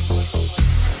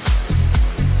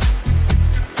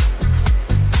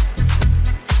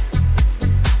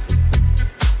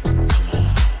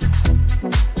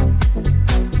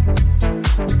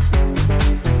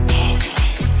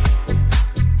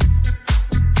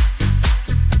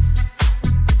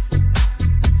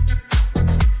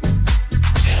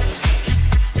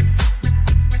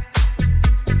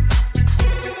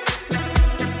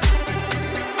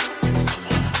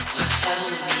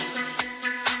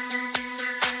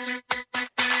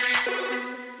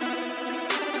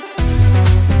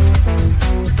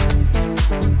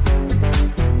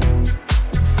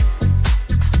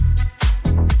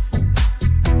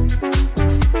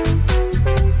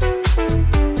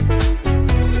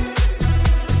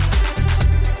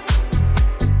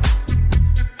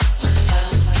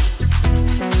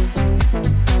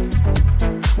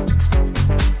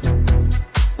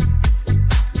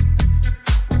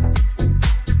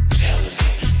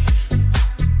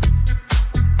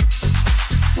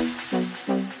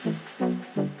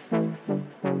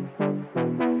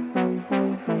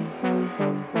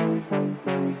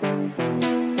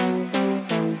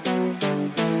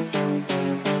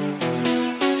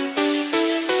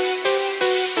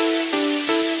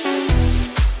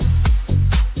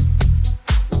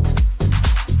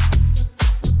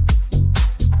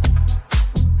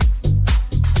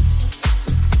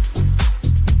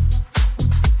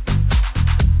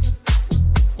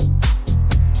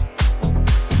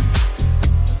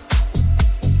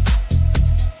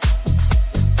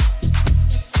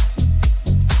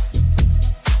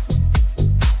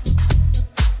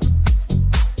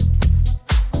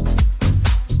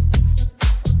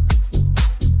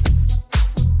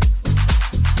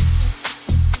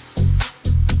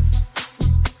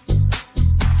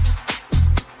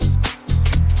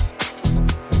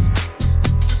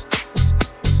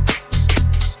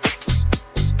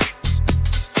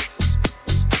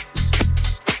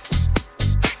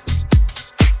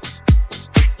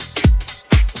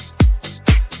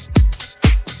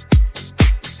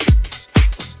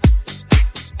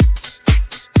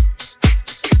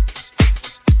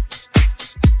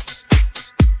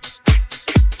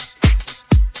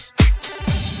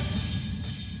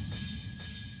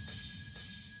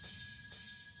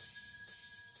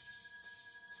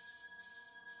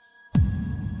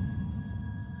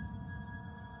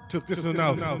 Took this one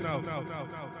out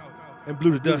and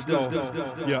blew the dust off.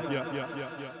 Yeah.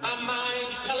 My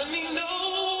mind's telling me no,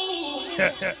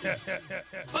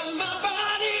 but my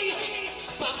body's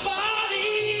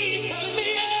telling me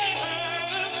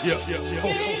yes.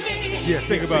 Yeah,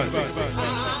 think about it. I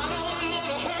don't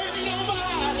wanna hurt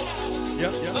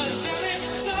nobody, but there is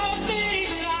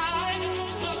something I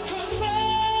must confess.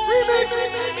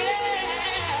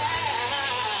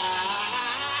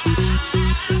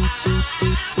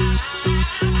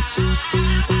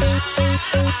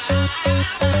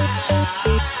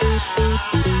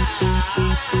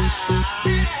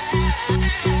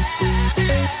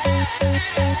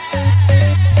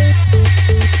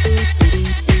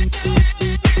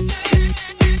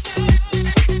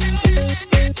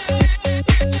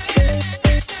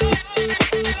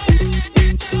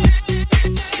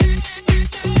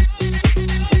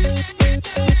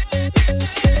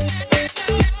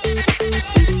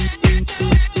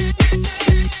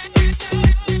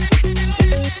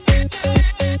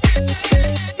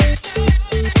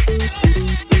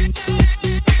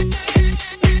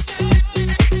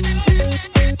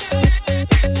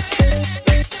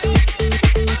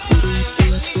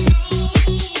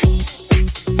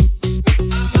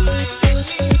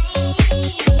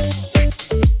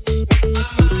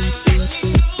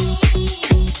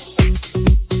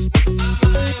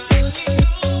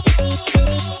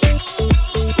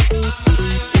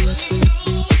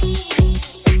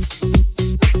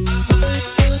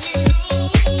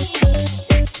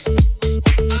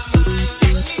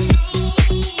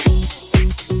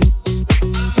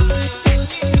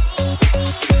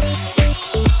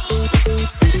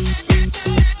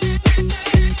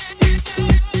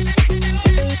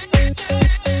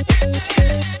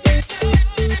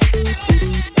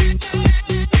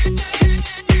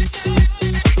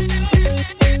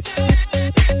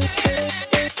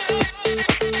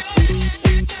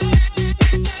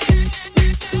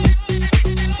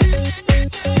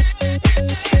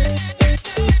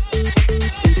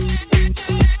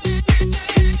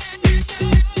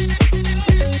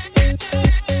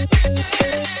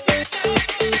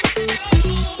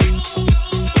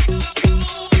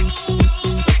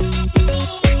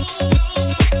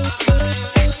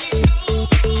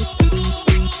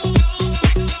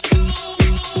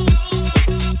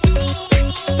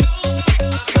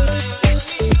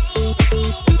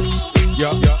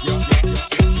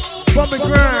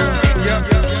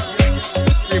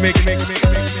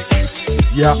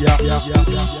 Yeah.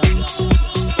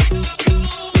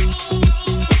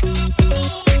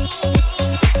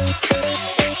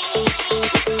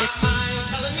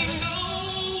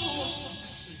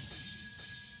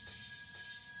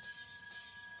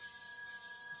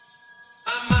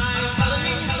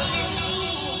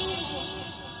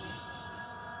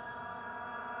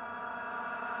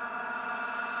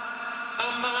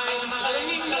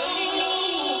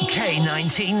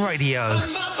 K19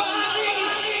 Radio.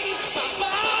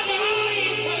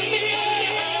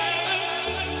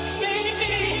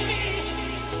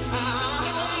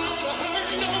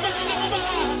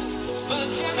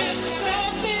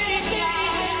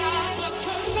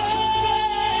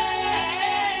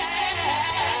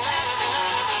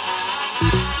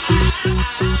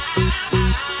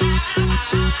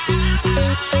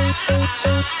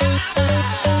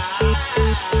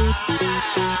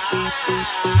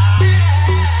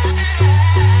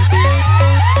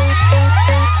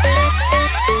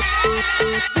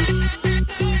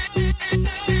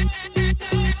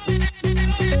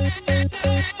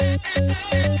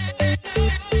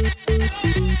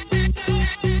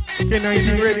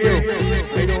 K19 Radio.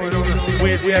 How you doing on a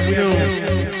Wednesday afternoon?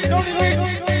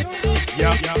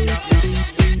 Yeah.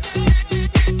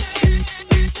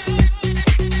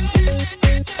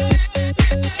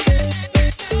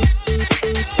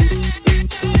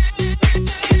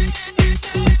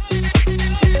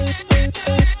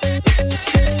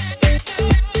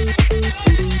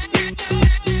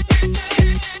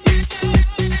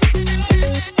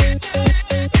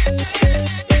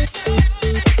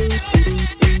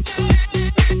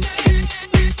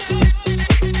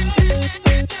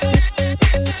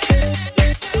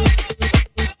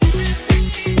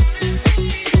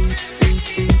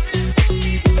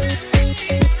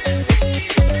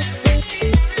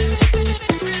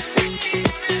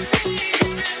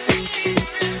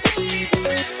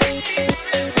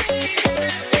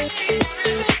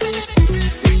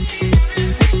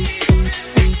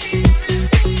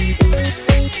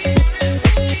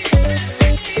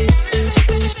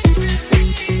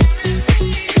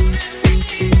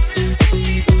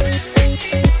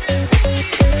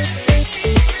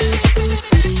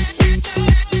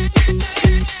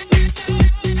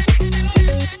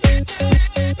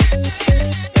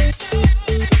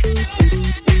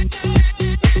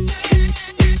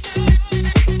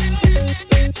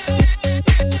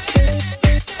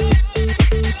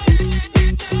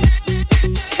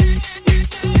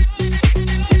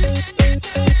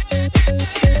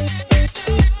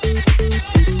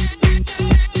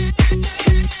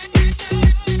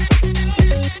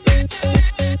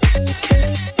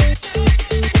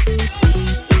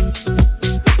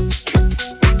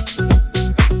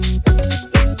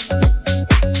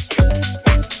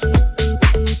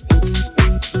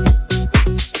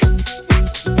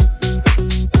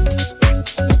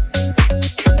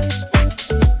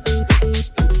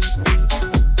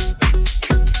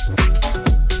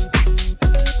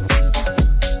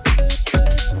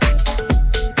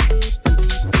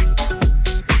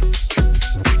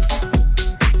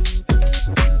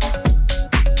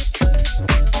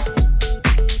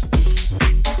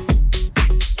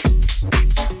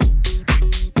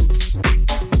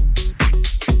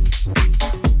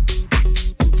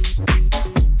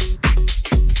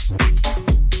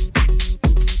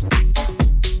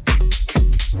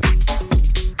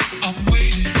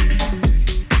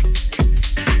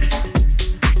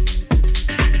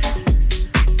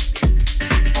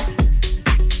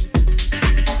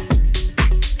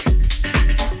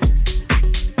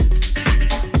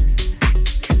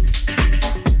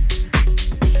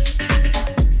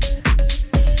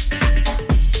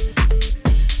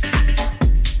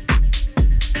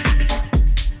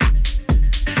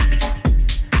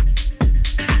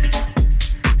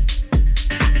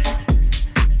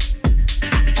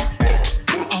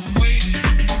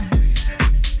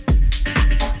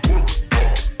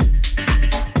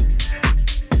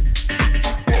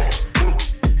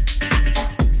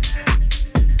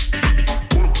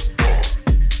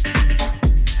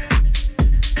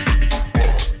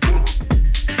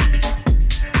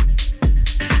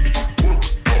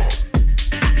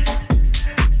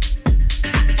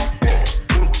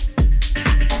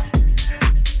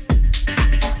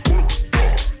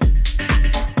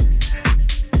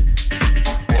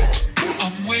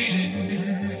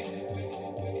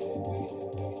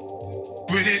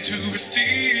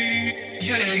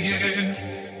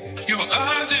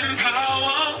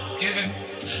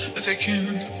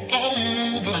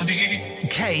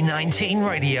 K19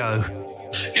 Radio.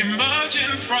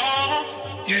 Emerging from,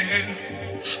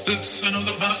 the sun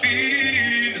of my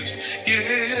fears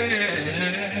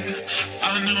Yeah,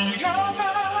 I know you're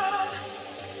mine.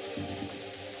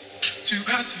 To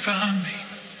pacify me,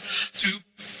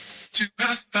 to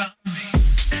pacify me.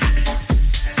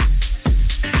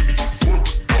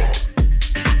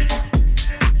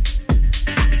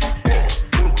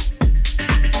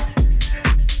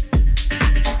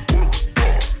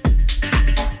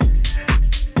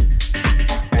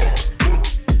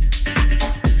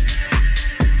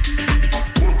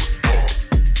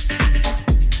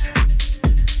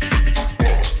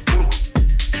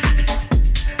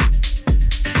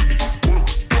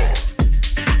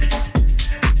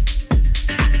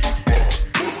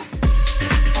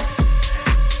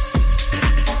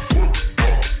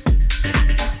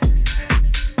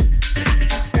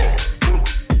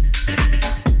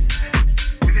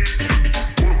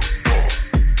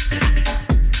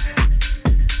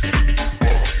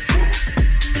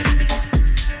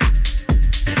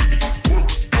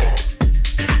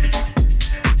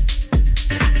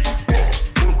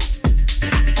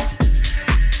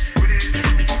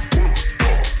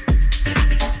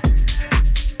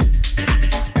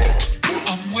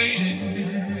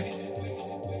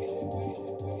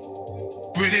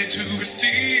 Ready to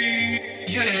receive,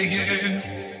 yeah, yeah.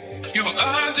 Your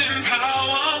urgent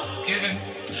power, yeah,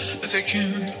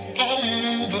 taking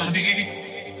over me.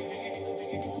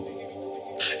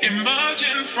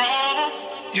 Emerging from,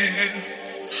 yeah,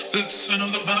 the sun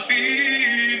of my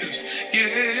fears,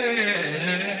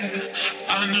 yeah.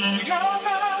 I know you're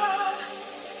mine.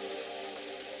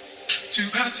 To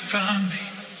pacify me,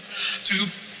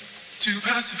 to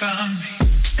pacify me.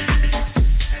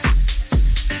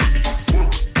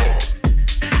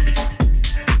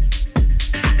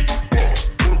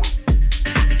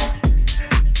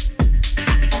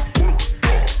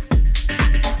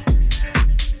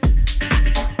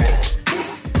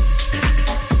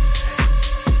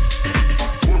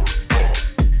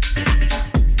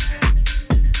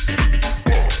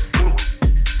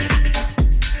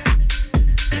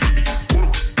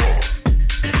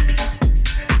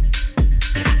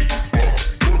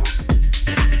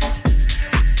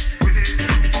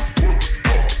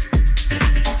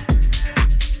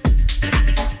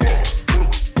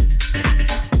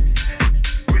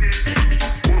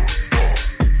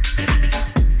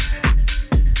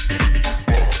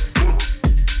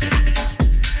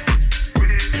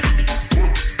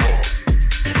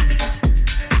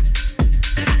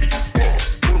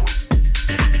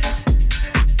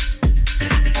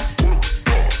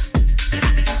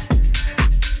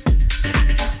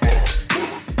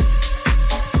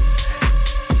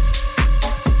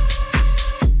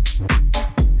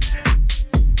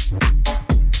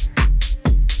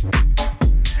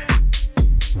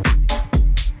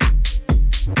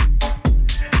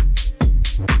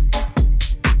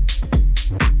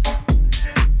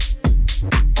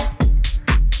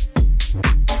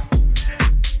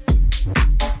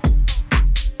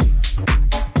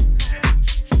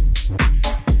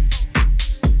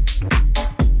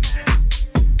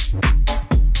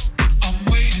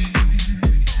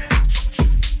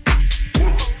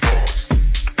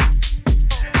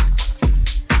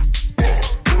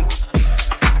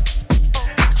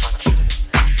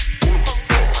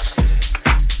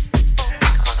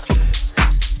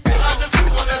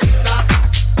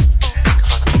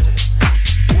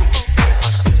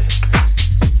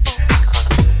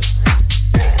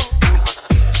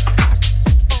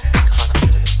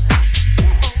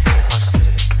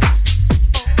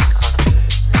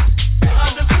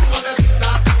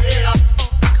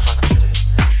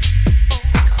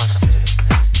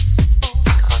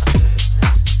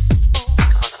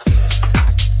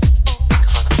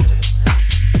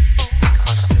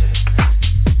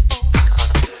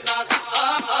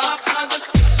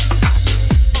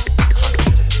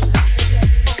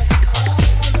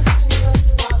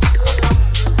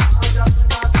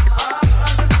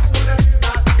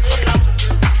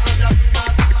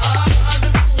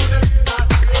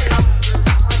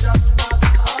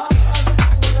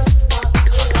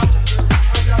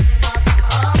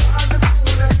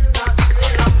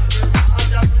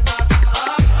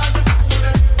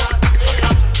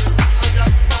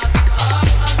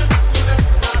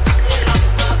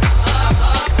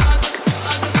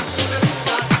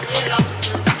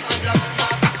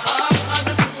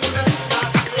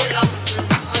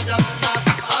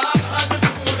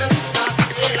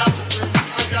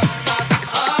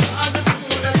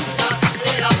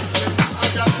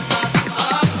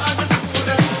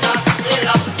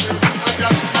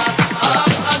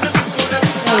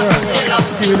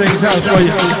 Everything's out for you.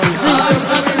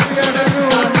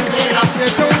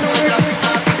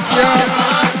 Yeah,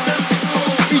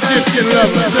 Egypt,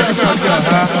 love him. Check him out,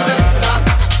 y'all.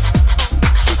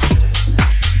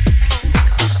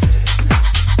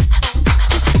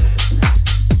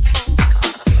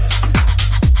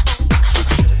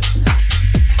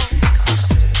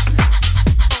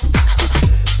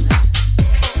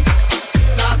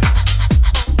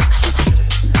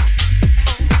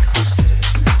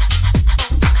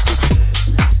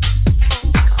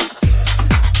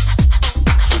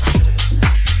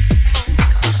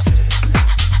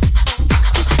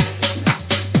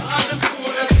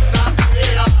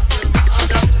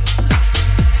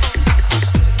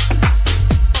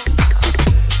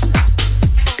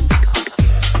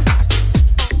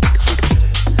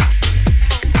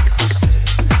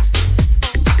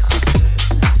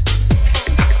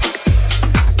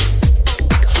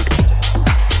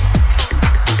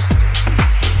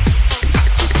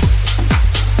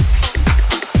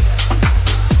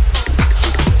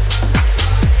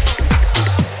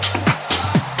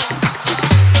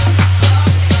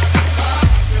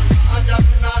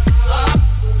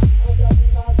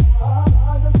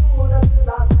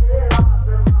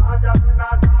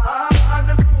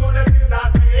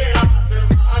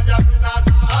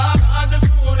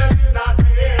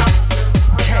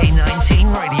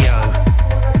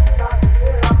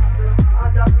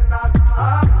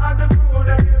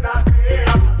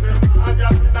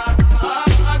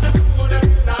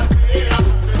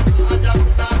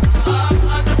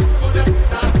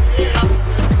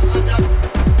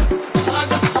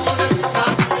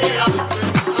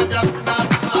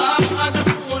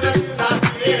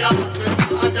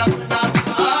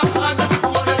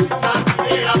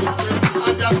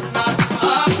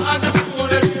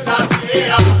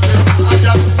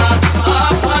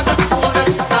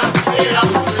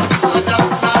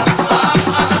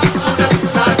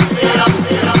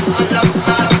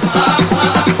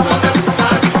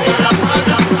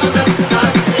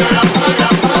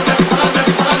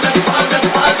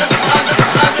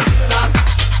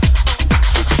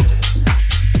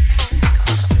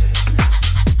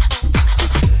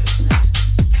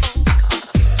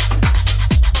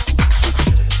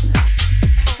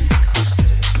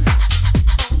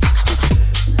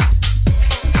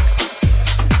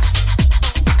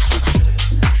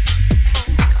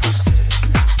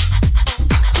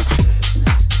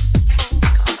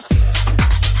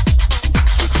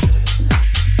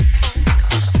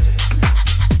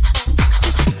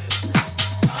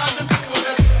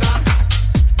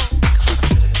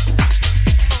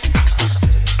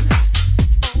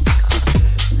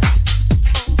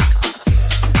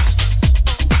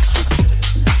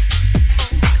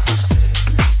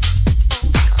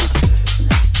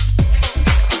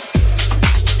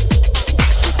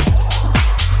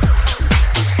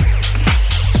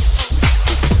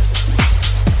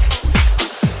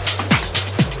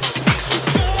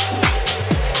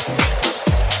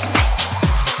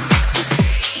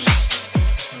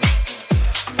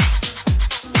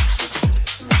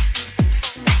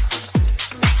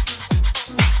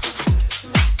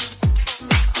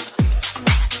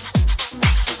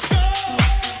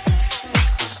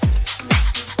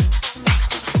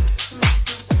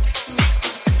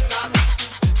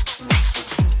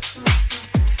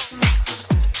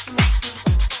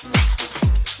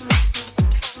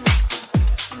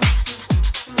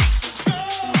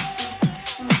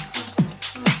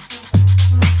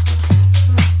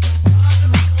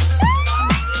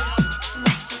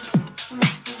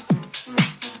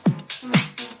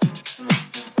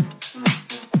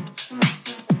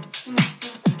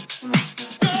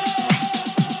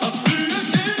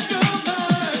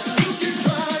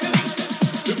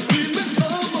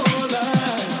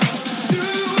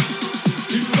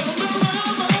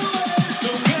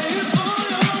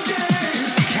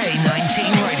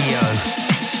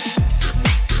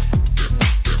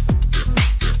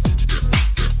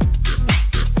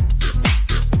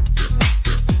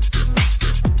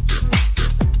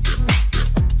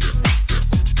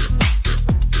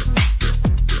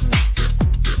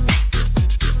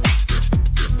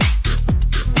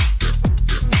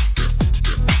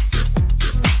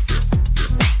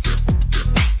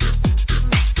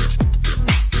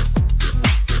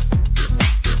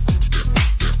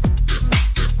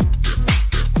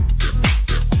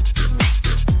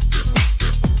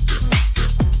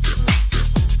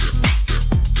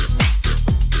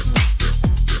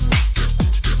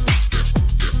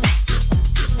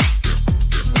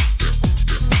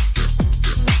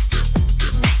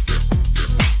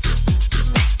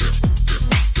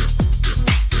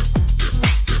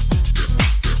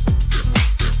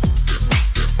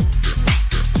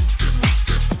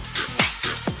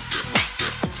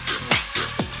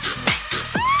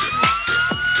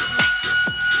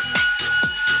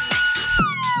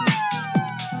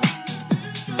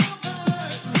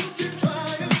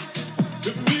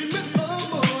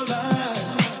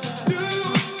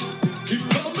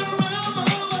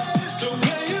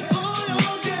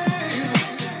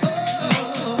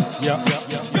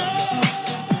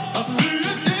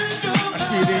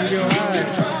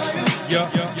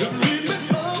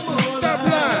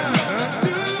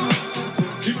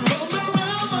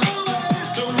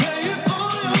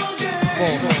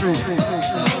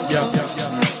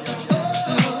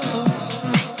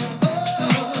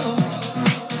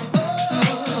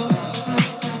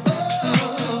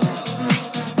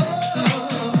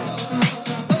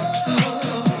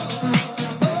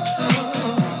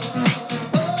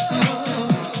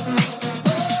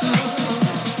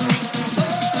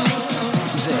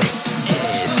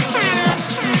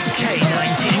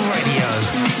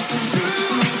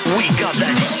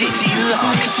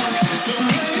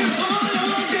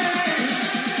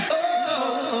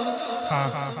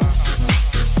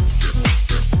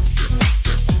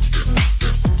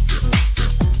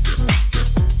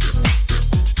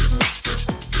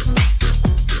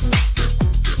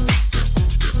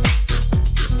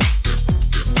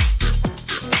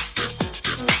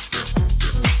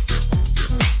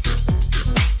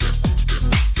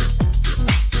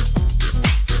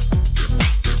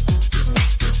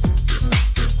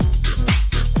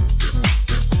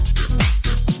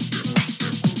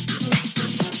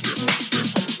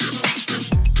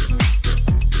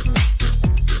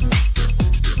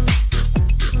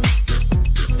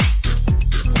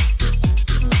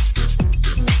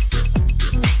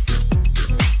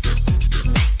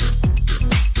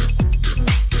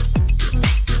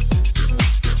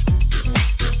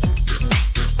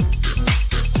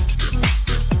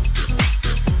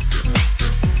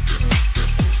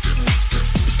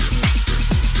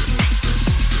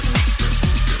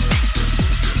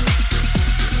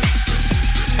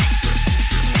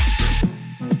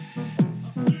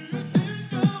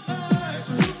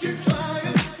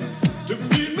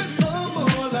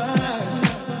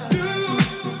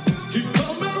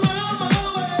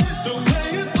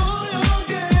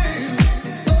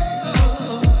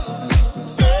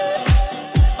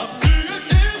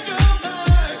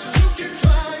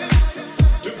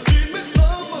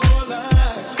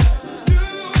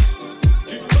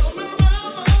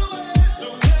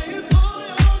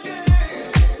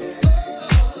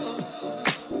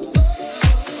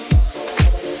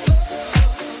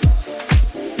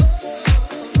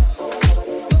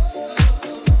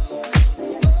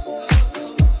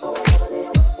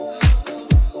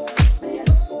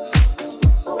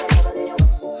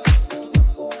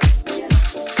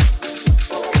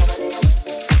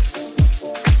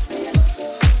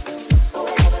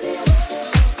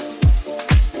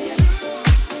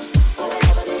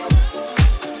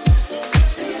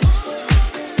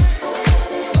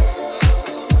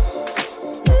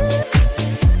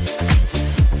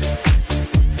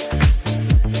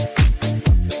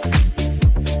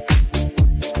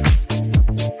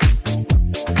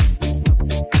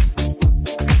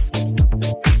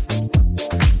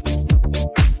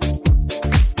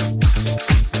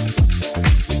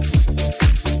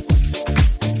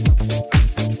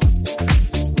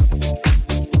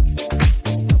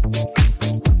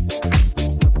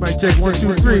 Check 1,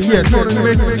 2, 3. Yeah, Tony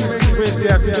Mix. Wednesday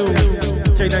afternoon.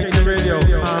 K19 Radio.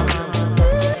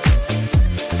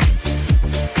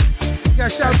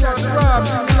 Got shout out to Rob.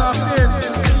 You locked in.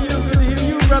 Good to hear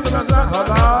you, brother.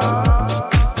 Hello.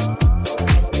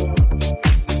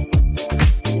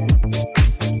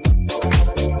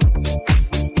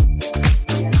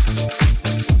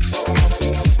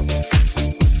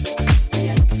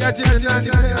 Got you in the 90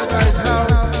 Paradise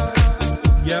House.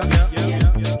 Yeah.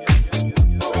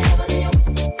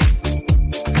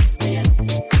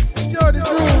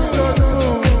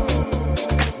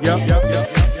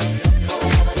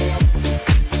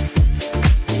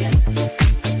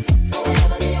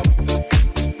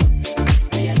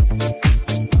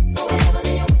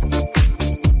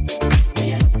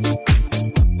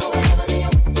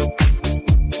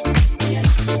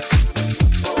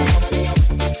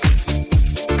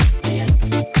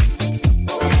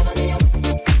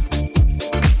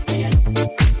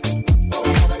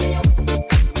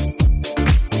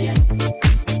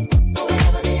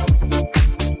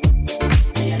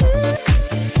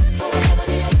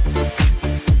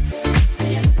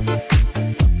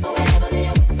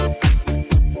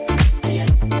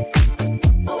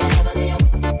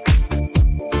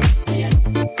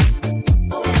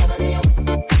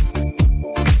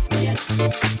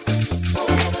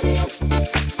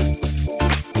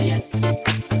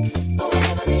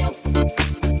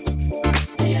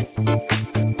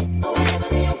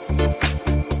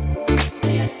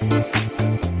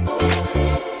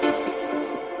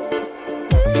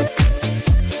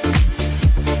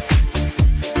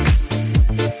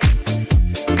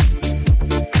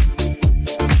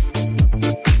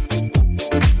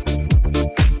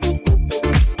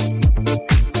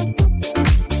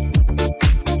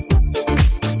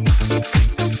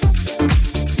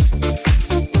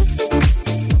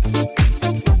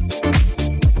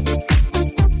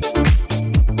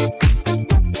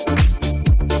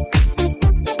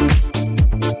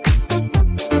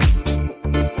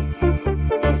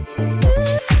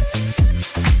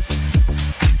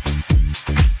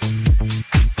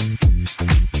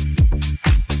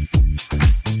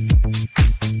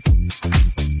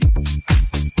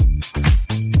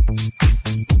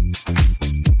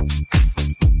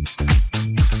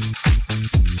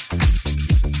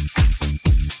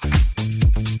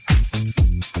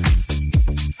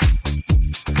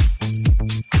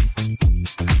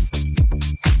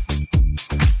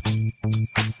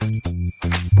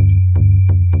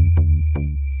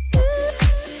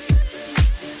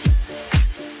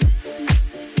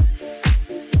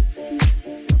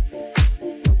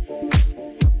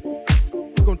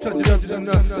 touch it up just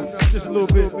enough, just a little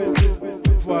bit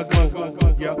before I go.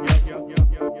 Yep.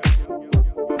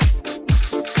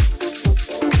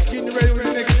 Getting ready for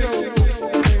the next show.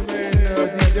 Hey man,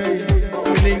 DJ,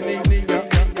 Unique.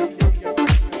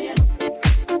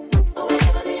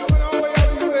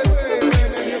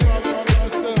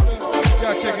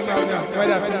 Y'all check him out now,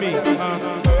 right after me.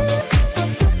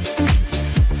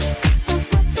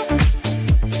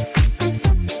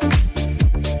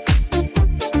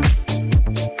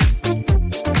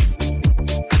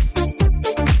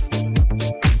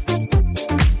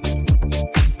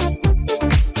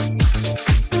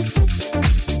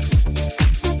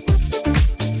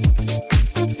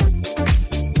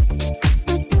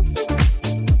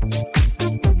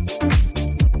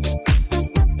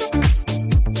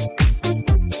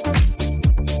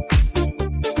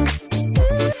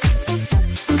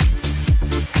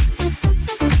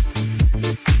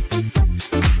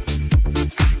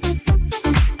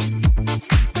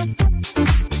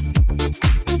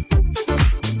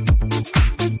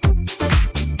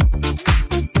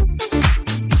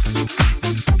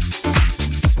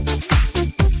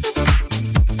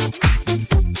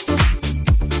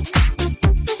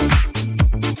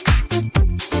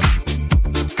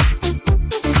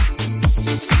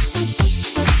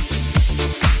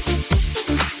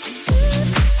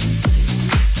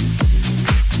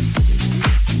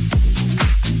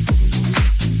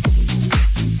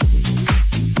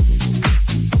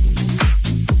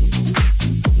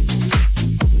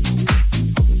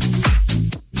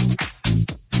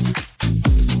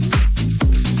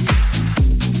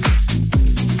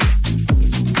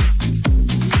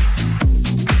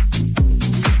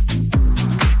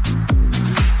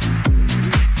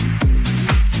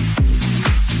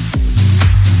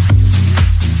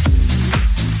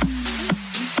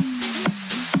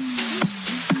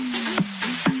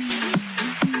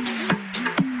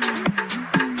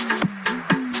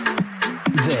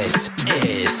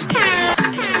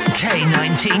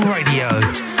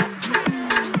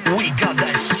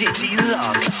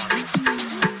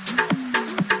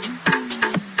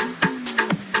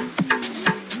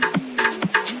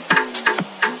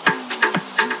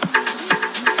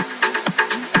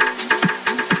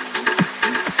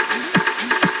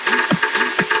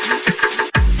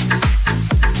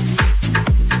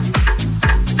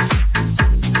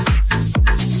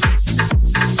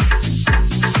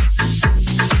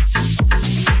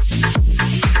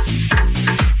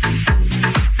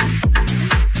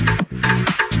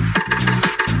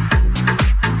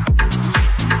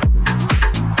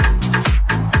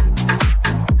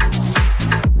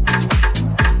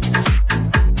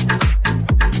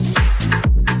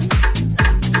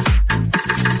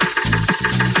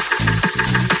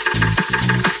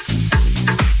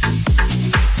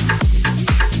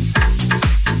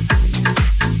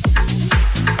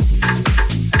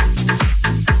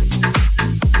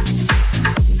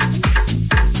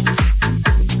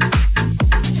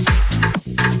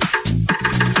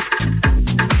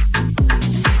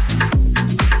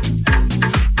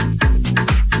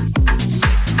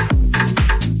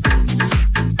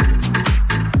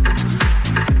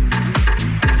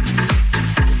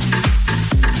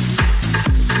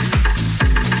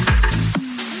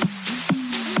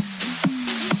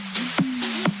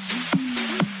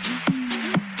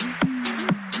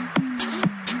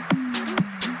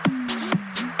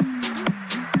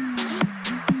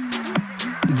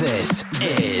 This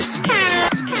is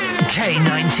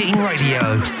K19 Radio.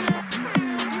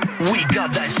 We got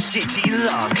that city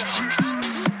locked.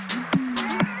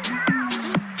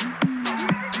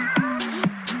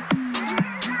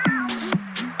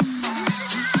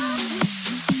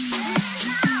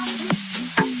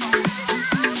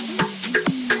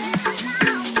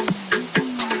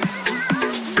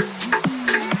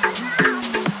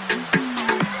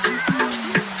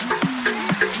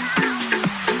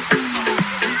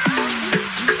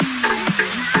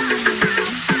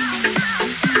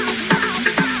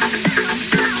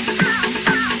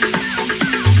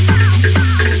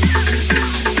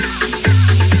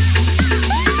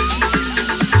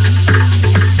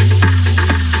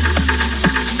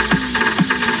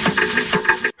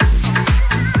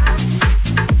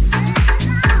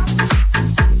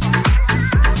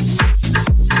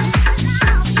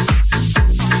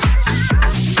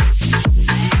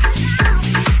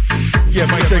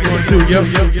 Yep.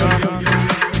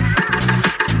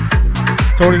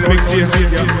 Tony the Mix here.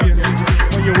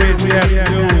 On your Wednesday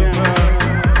afternoon.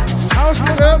 House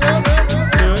it up.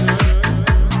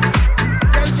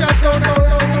 Got y'all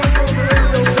going on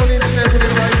the radio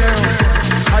right now.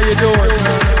 How you doing?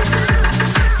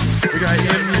 We got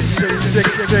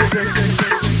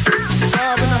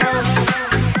M666.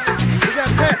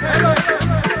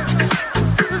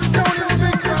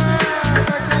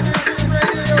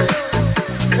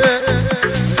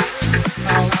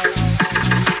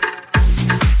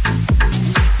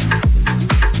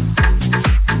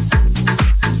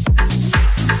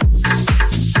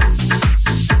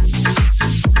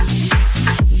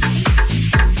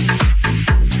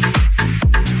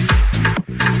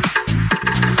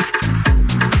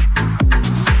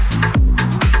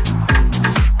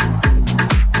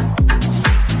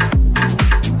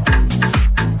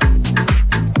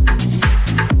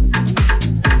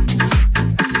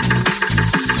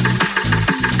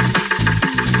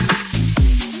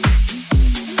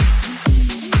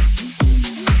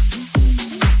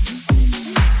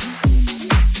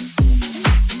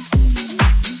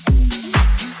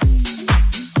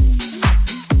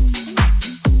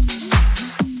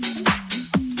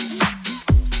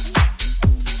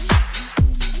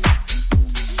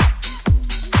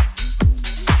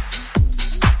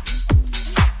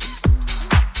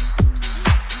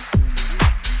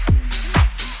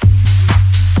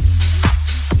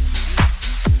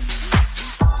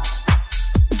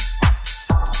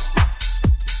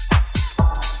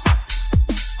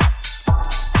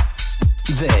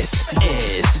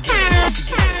 is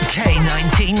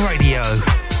K19 Radio.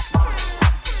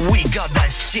 We got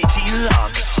that city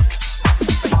locked.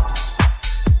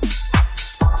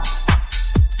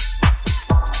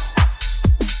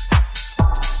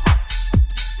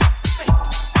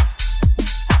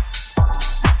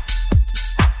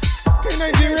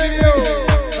 K19 Radio.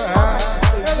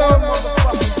 Hello,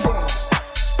 motherfucking team.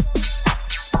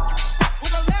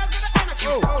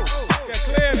 Got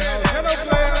Claire in the house. Hello,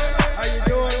 Claire. How you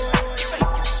doing?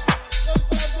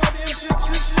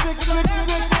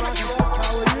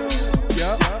 How are you?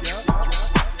 Yep.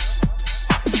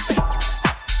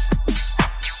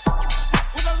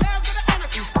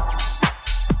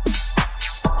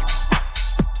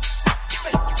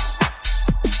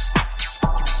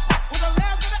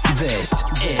 This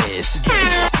is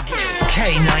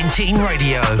K19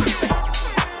 Radio.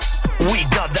 We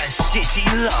got that city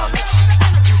locked.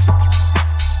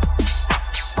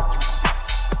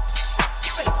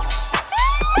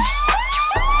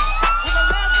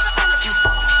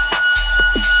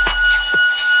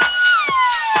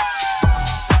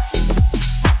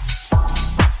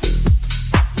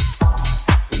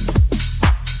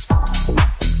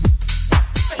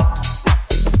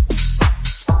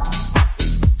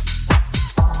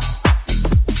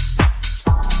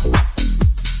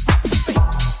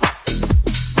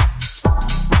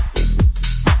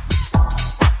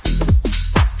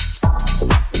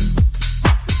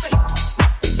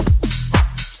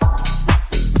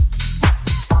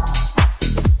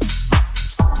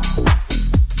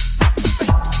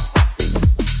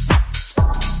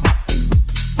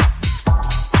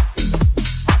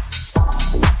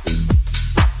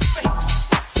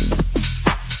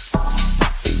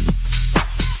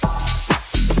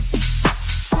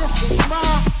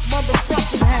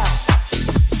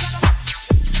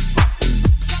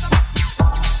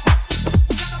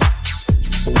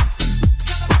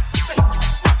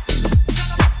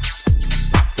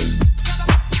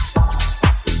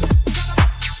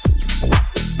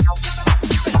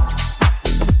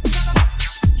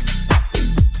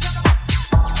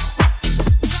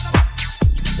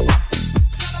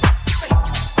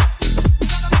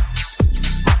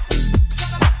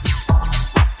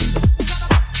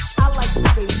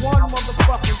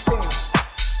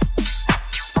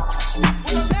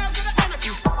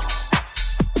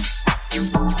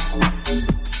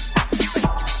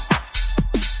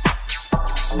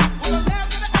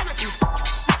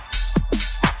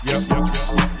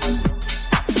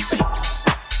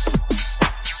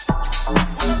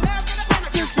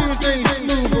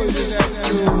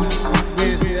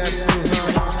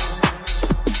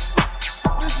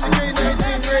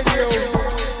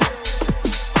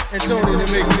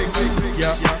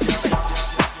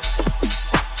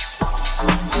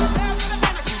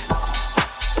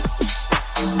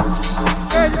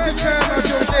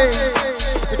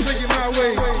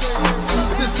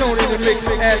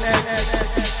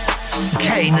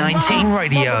 K19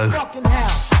 Radio.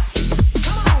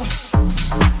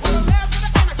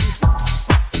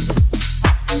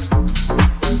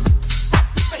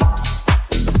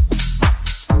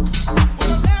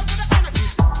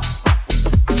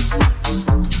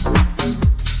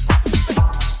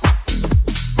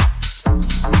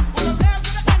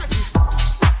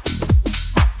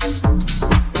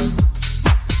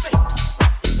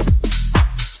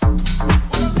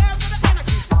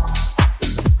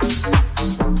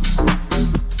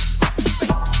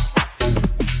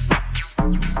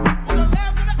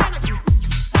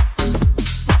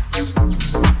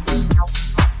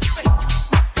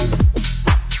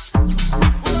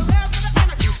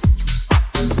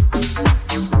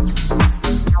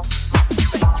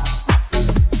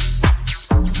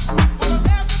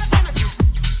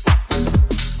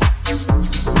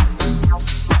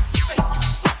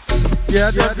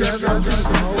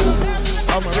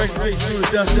 I'm a record through the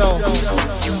dust off.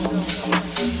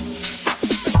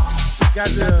 Got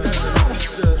the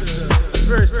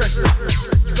very special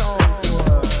song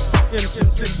for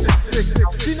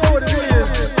MC666. You know what it is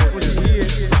when you hear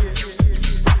it.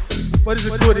 But it's a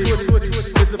goodie.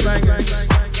 It's a banger.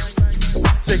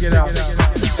 Check it out.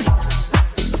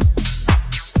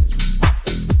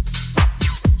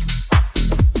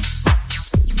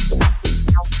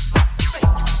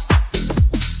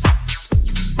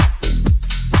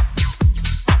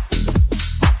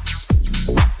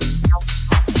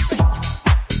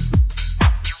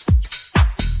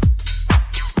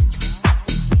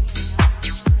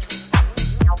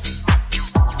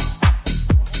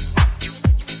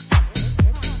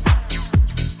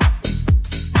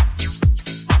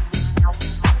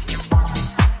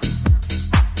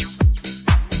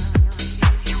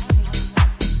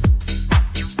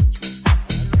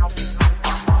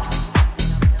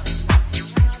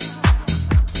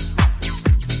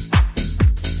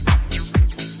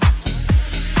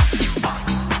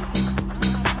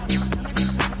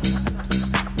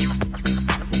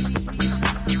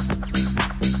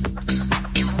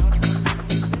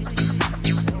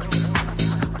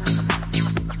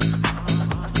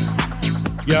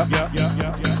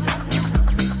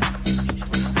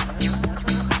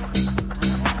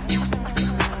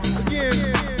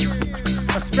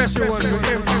 Special one for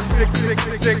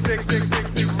M666.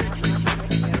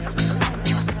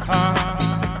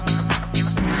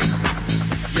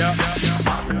 Yeah.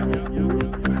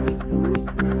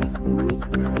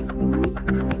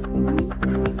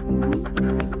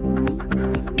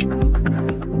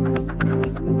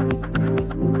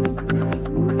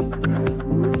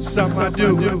 Something I do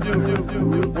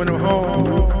when I'm home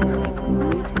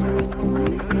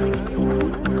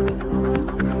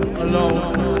alone.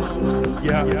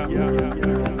 Yeah.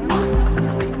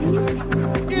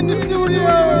 In the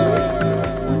studio,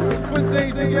 put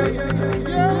things together.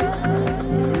 Yeah.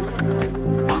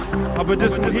 Oh, but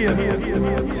this one here,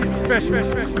 she's special.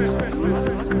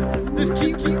 Just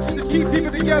keep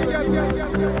people together.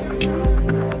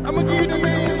 I'm gonna give you the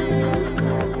name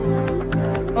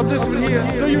of this one here,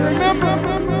 so you remember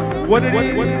what it is.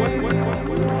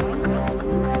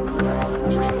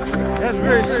 That's a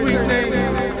very sweet name.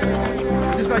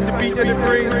 Just like the beat that it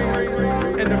brings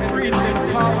and the freedom and the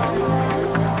power.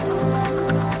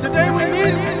 Today we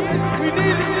need it. We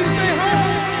need to stay home.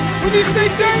 We need to stay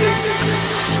safe.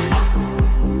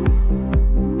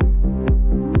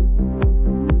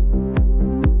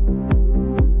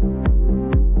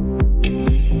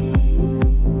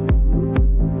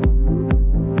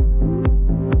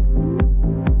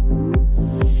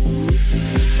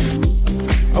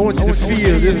 I want you to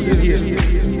feel this here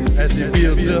as it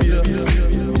builds up.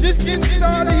 Just getting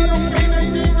started here on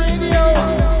K19 Radio.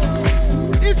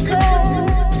 It's called,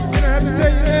 and I have to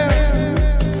tell you now,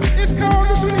 it's called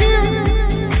this one here,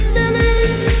 Lily.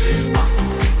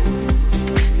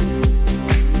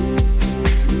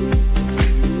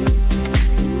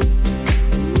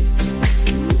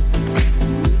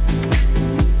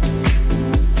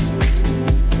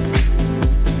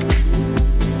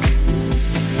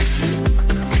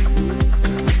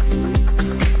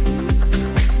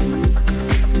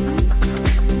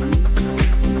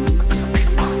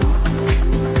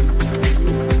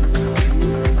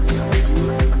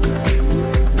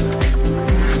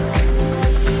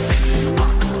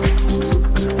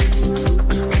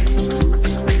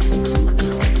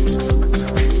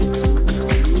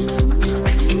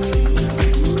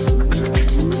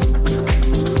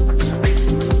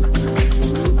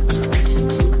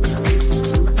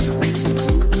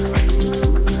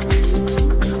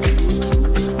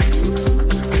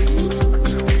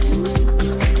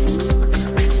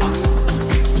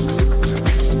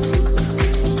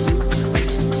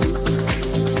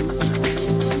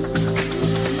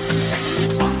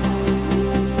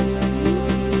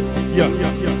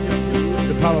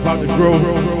 The power about to grow,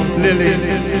 Lily.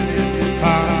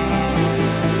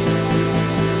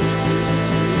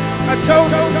 I told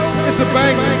you, it's a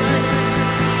banger.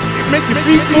 It makes your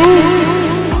feet move.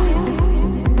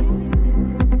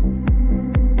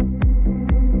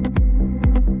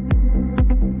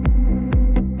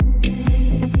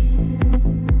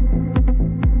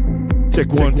 Check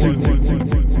 1, 2, 2, 2, 2.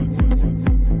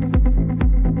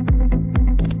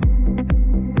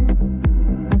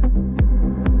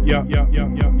 Yeah.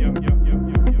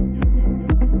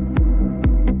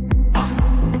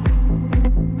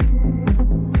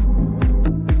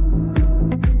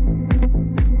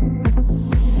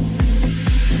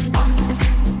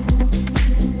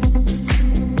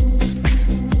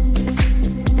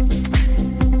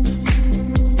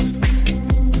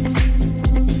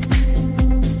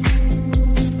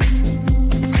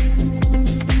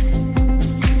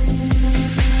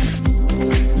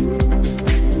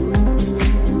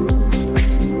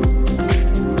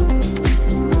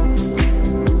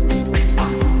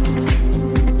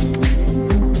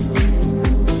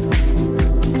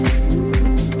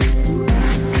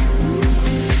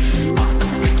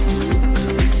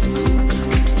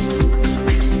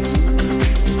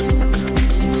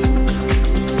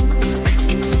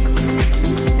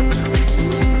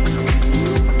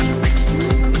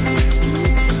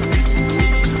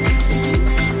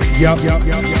 Yup.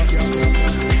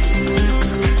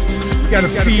 You gotta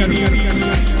feed me.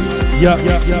 Yup.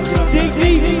 Dig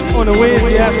deep on a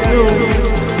Wednesday afternoon.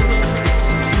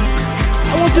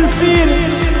 I want you to feel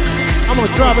it. I'm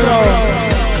gonna drop it off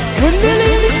with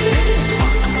Lily.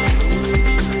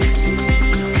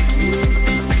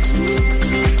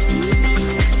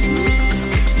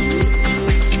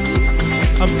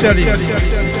 I'm telling you,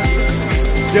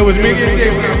 there was many a day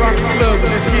when I rocked the club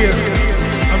this year.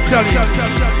 I'm telling you,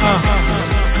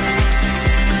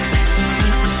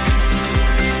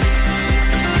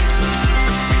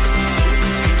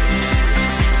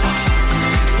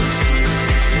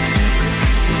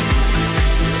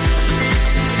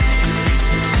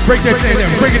 Break that thing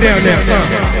down. Break it down now.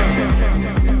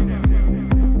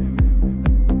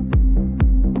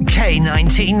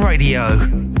 K19 Radio.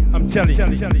 I'm telling you.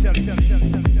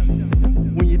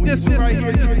 When you this one right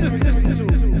here, this.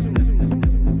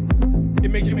 It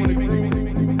makes you want to groove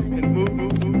and move.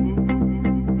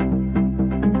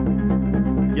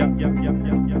 Yeah.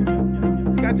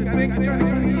 Got your thing trying to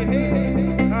come in your head.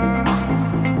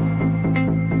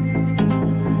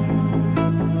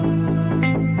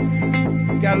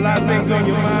 Got a lot of things on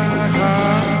your mind.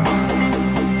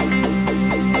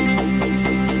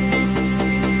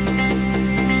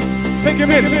 Take a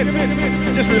minute.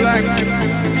 Just relax.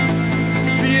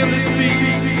 Feel this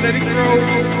beat. Let it grow.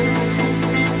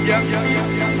 Yeah.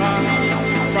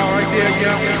 Right there,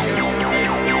 yeah.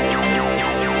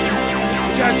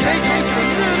 You gotta take this a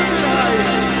little bit higher.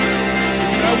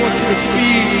 I want you to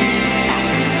feel.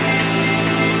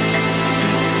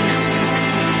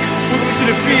 I want you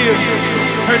to feel.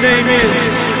 Her name is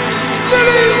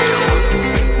Lily.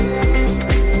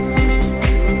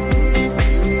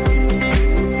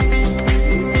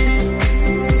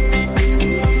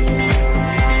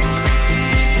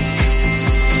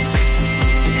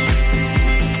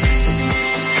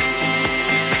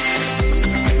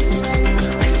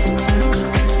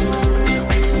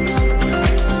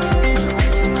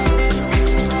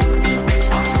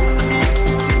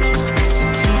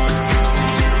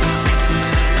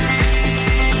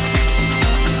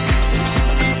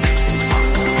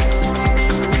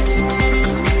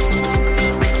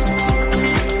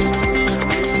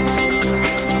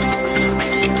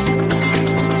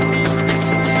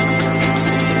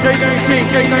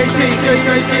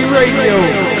 K19 Radio.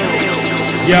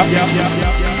 Yeah.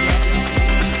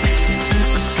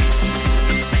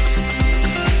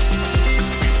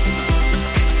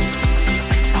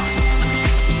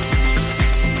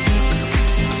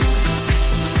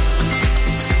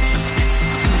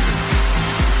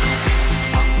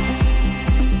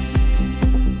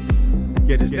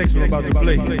 Yeah, this next one I'm about to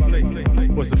play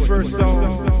was the first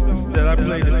song that I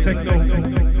played as techno.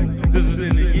 This was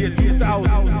in the year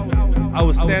 2000. I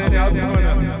was standing out in front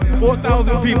of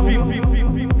 4,000 people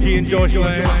here in Georgia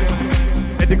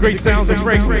at the Great Sounds of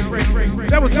Frank.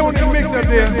 That was Tony the Mix up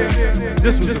there.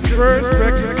 This was the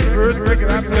first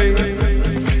record I played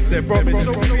that brought me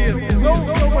so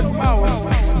much power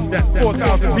that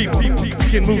 4,000 people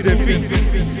can move their feet.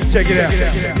 Check it out.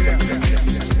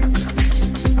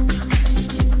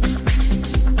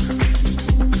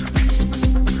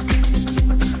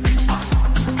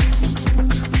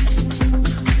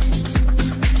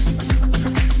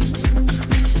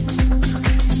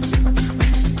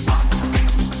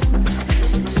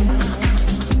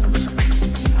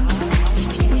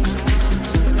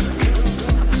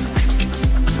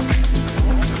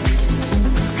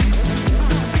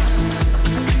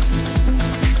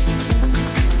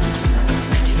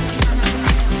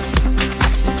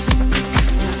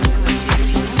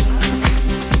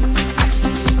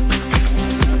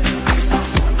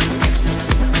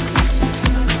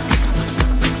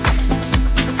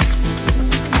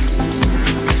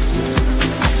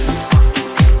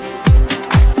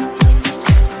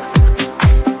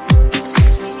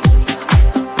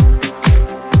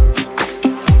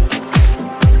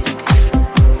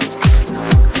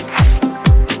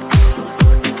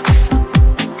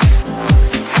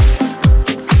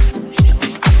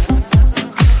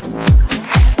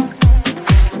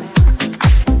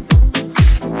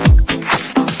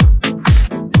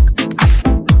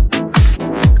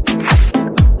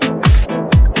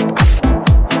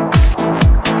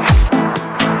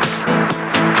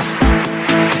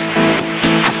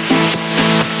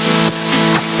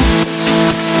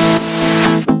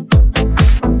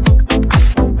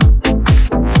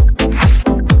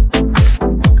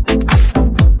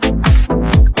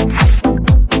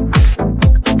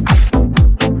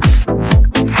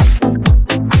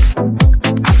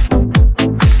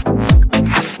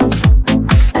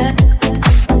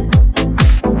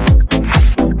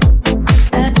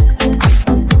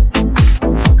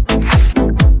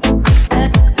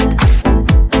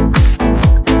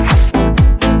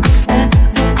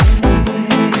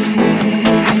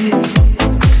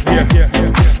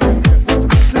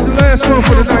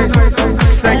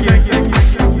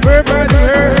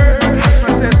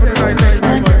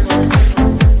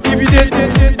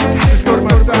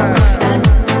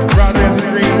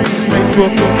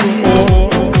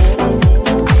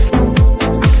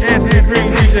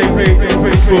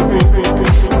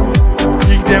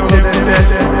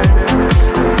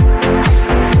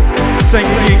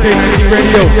 K19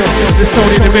 Radio. This is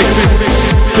Tony the Mix.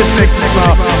 This next is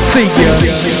see ya.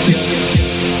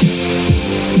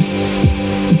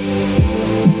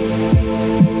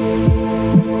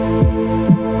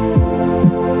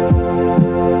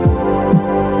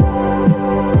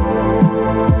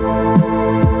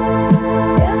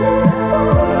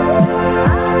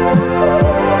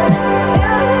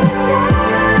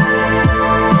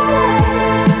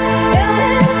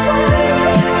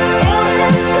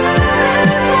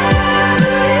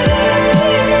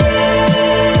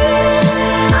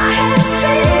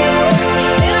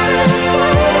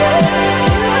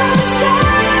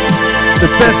 the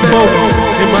best moment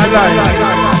in my life.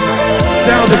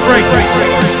 Down the break.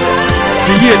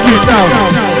 The year 2000.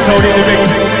 Tony the Mix.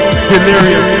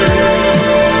 Delirious.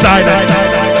 Silence.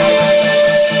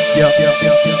 Yep.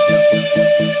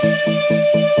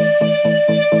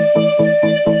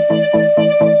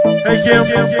 Hey Kim,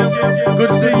 good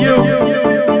to see you.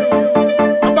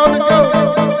 I'm about to go.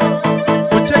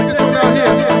 Well, check this one out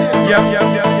here. Yep.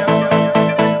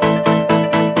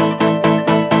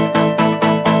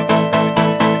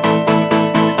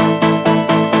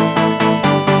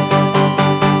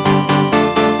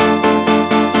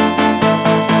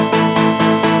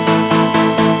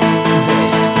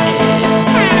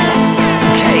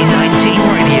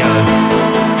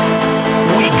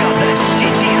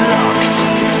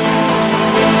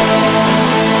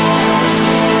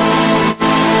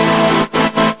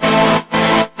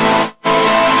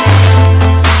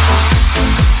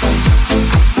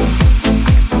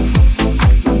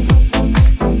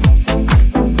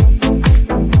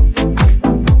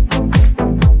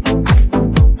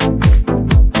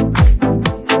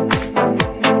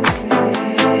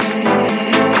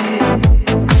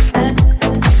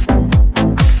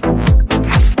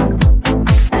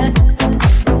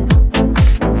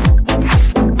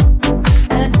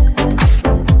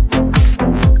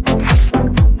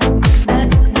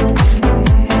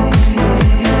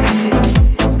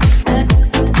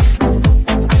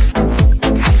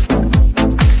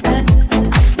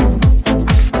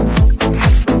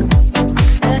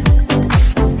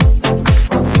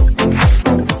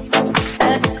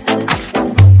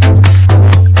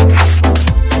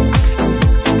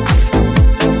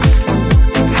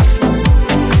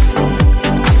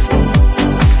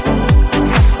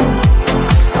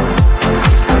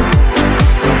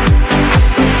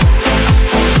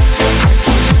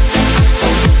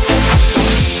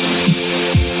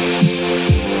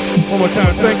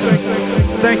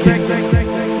 Thank you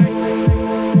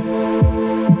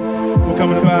for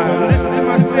coming by. Listen to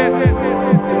my set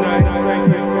tonight. Thank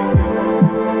you.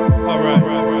 All right.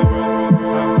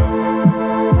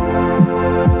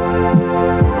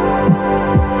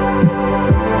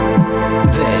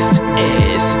 This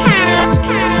is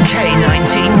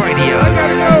K19 Radio. I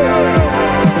gotta go.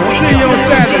 We See you got on the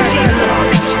Saturday. city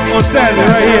locked. On Saturday,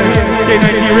 right here.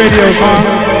 K19 Radio, mom.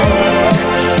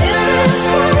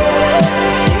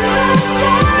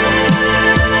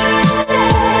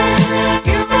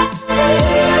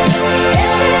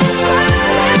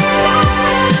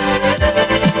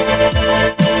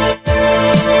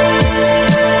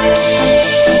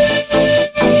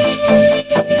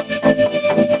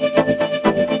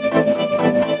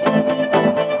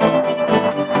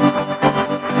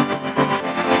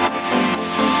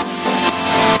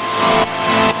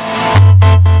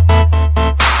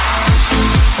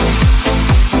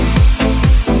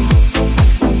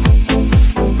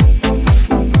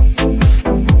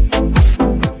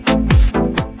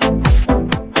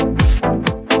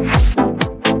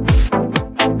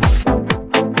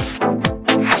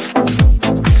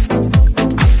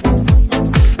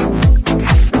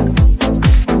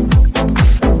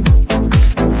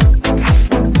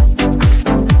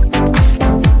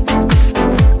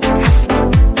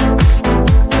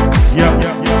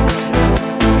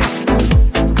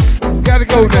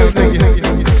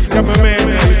 Got my man,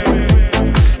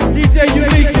 DJ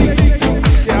Unique,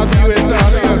 out the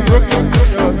USA, Brooklyn,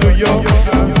 New York.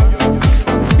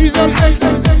 He's on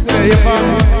hip hop.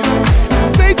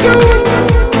 Stay tuned.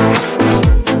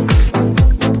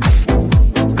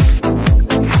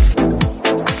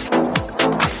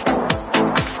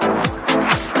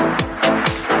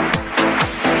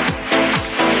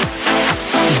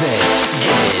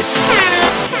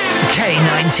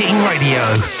 K19 Radio.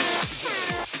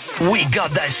 We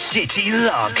got the city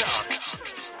locked.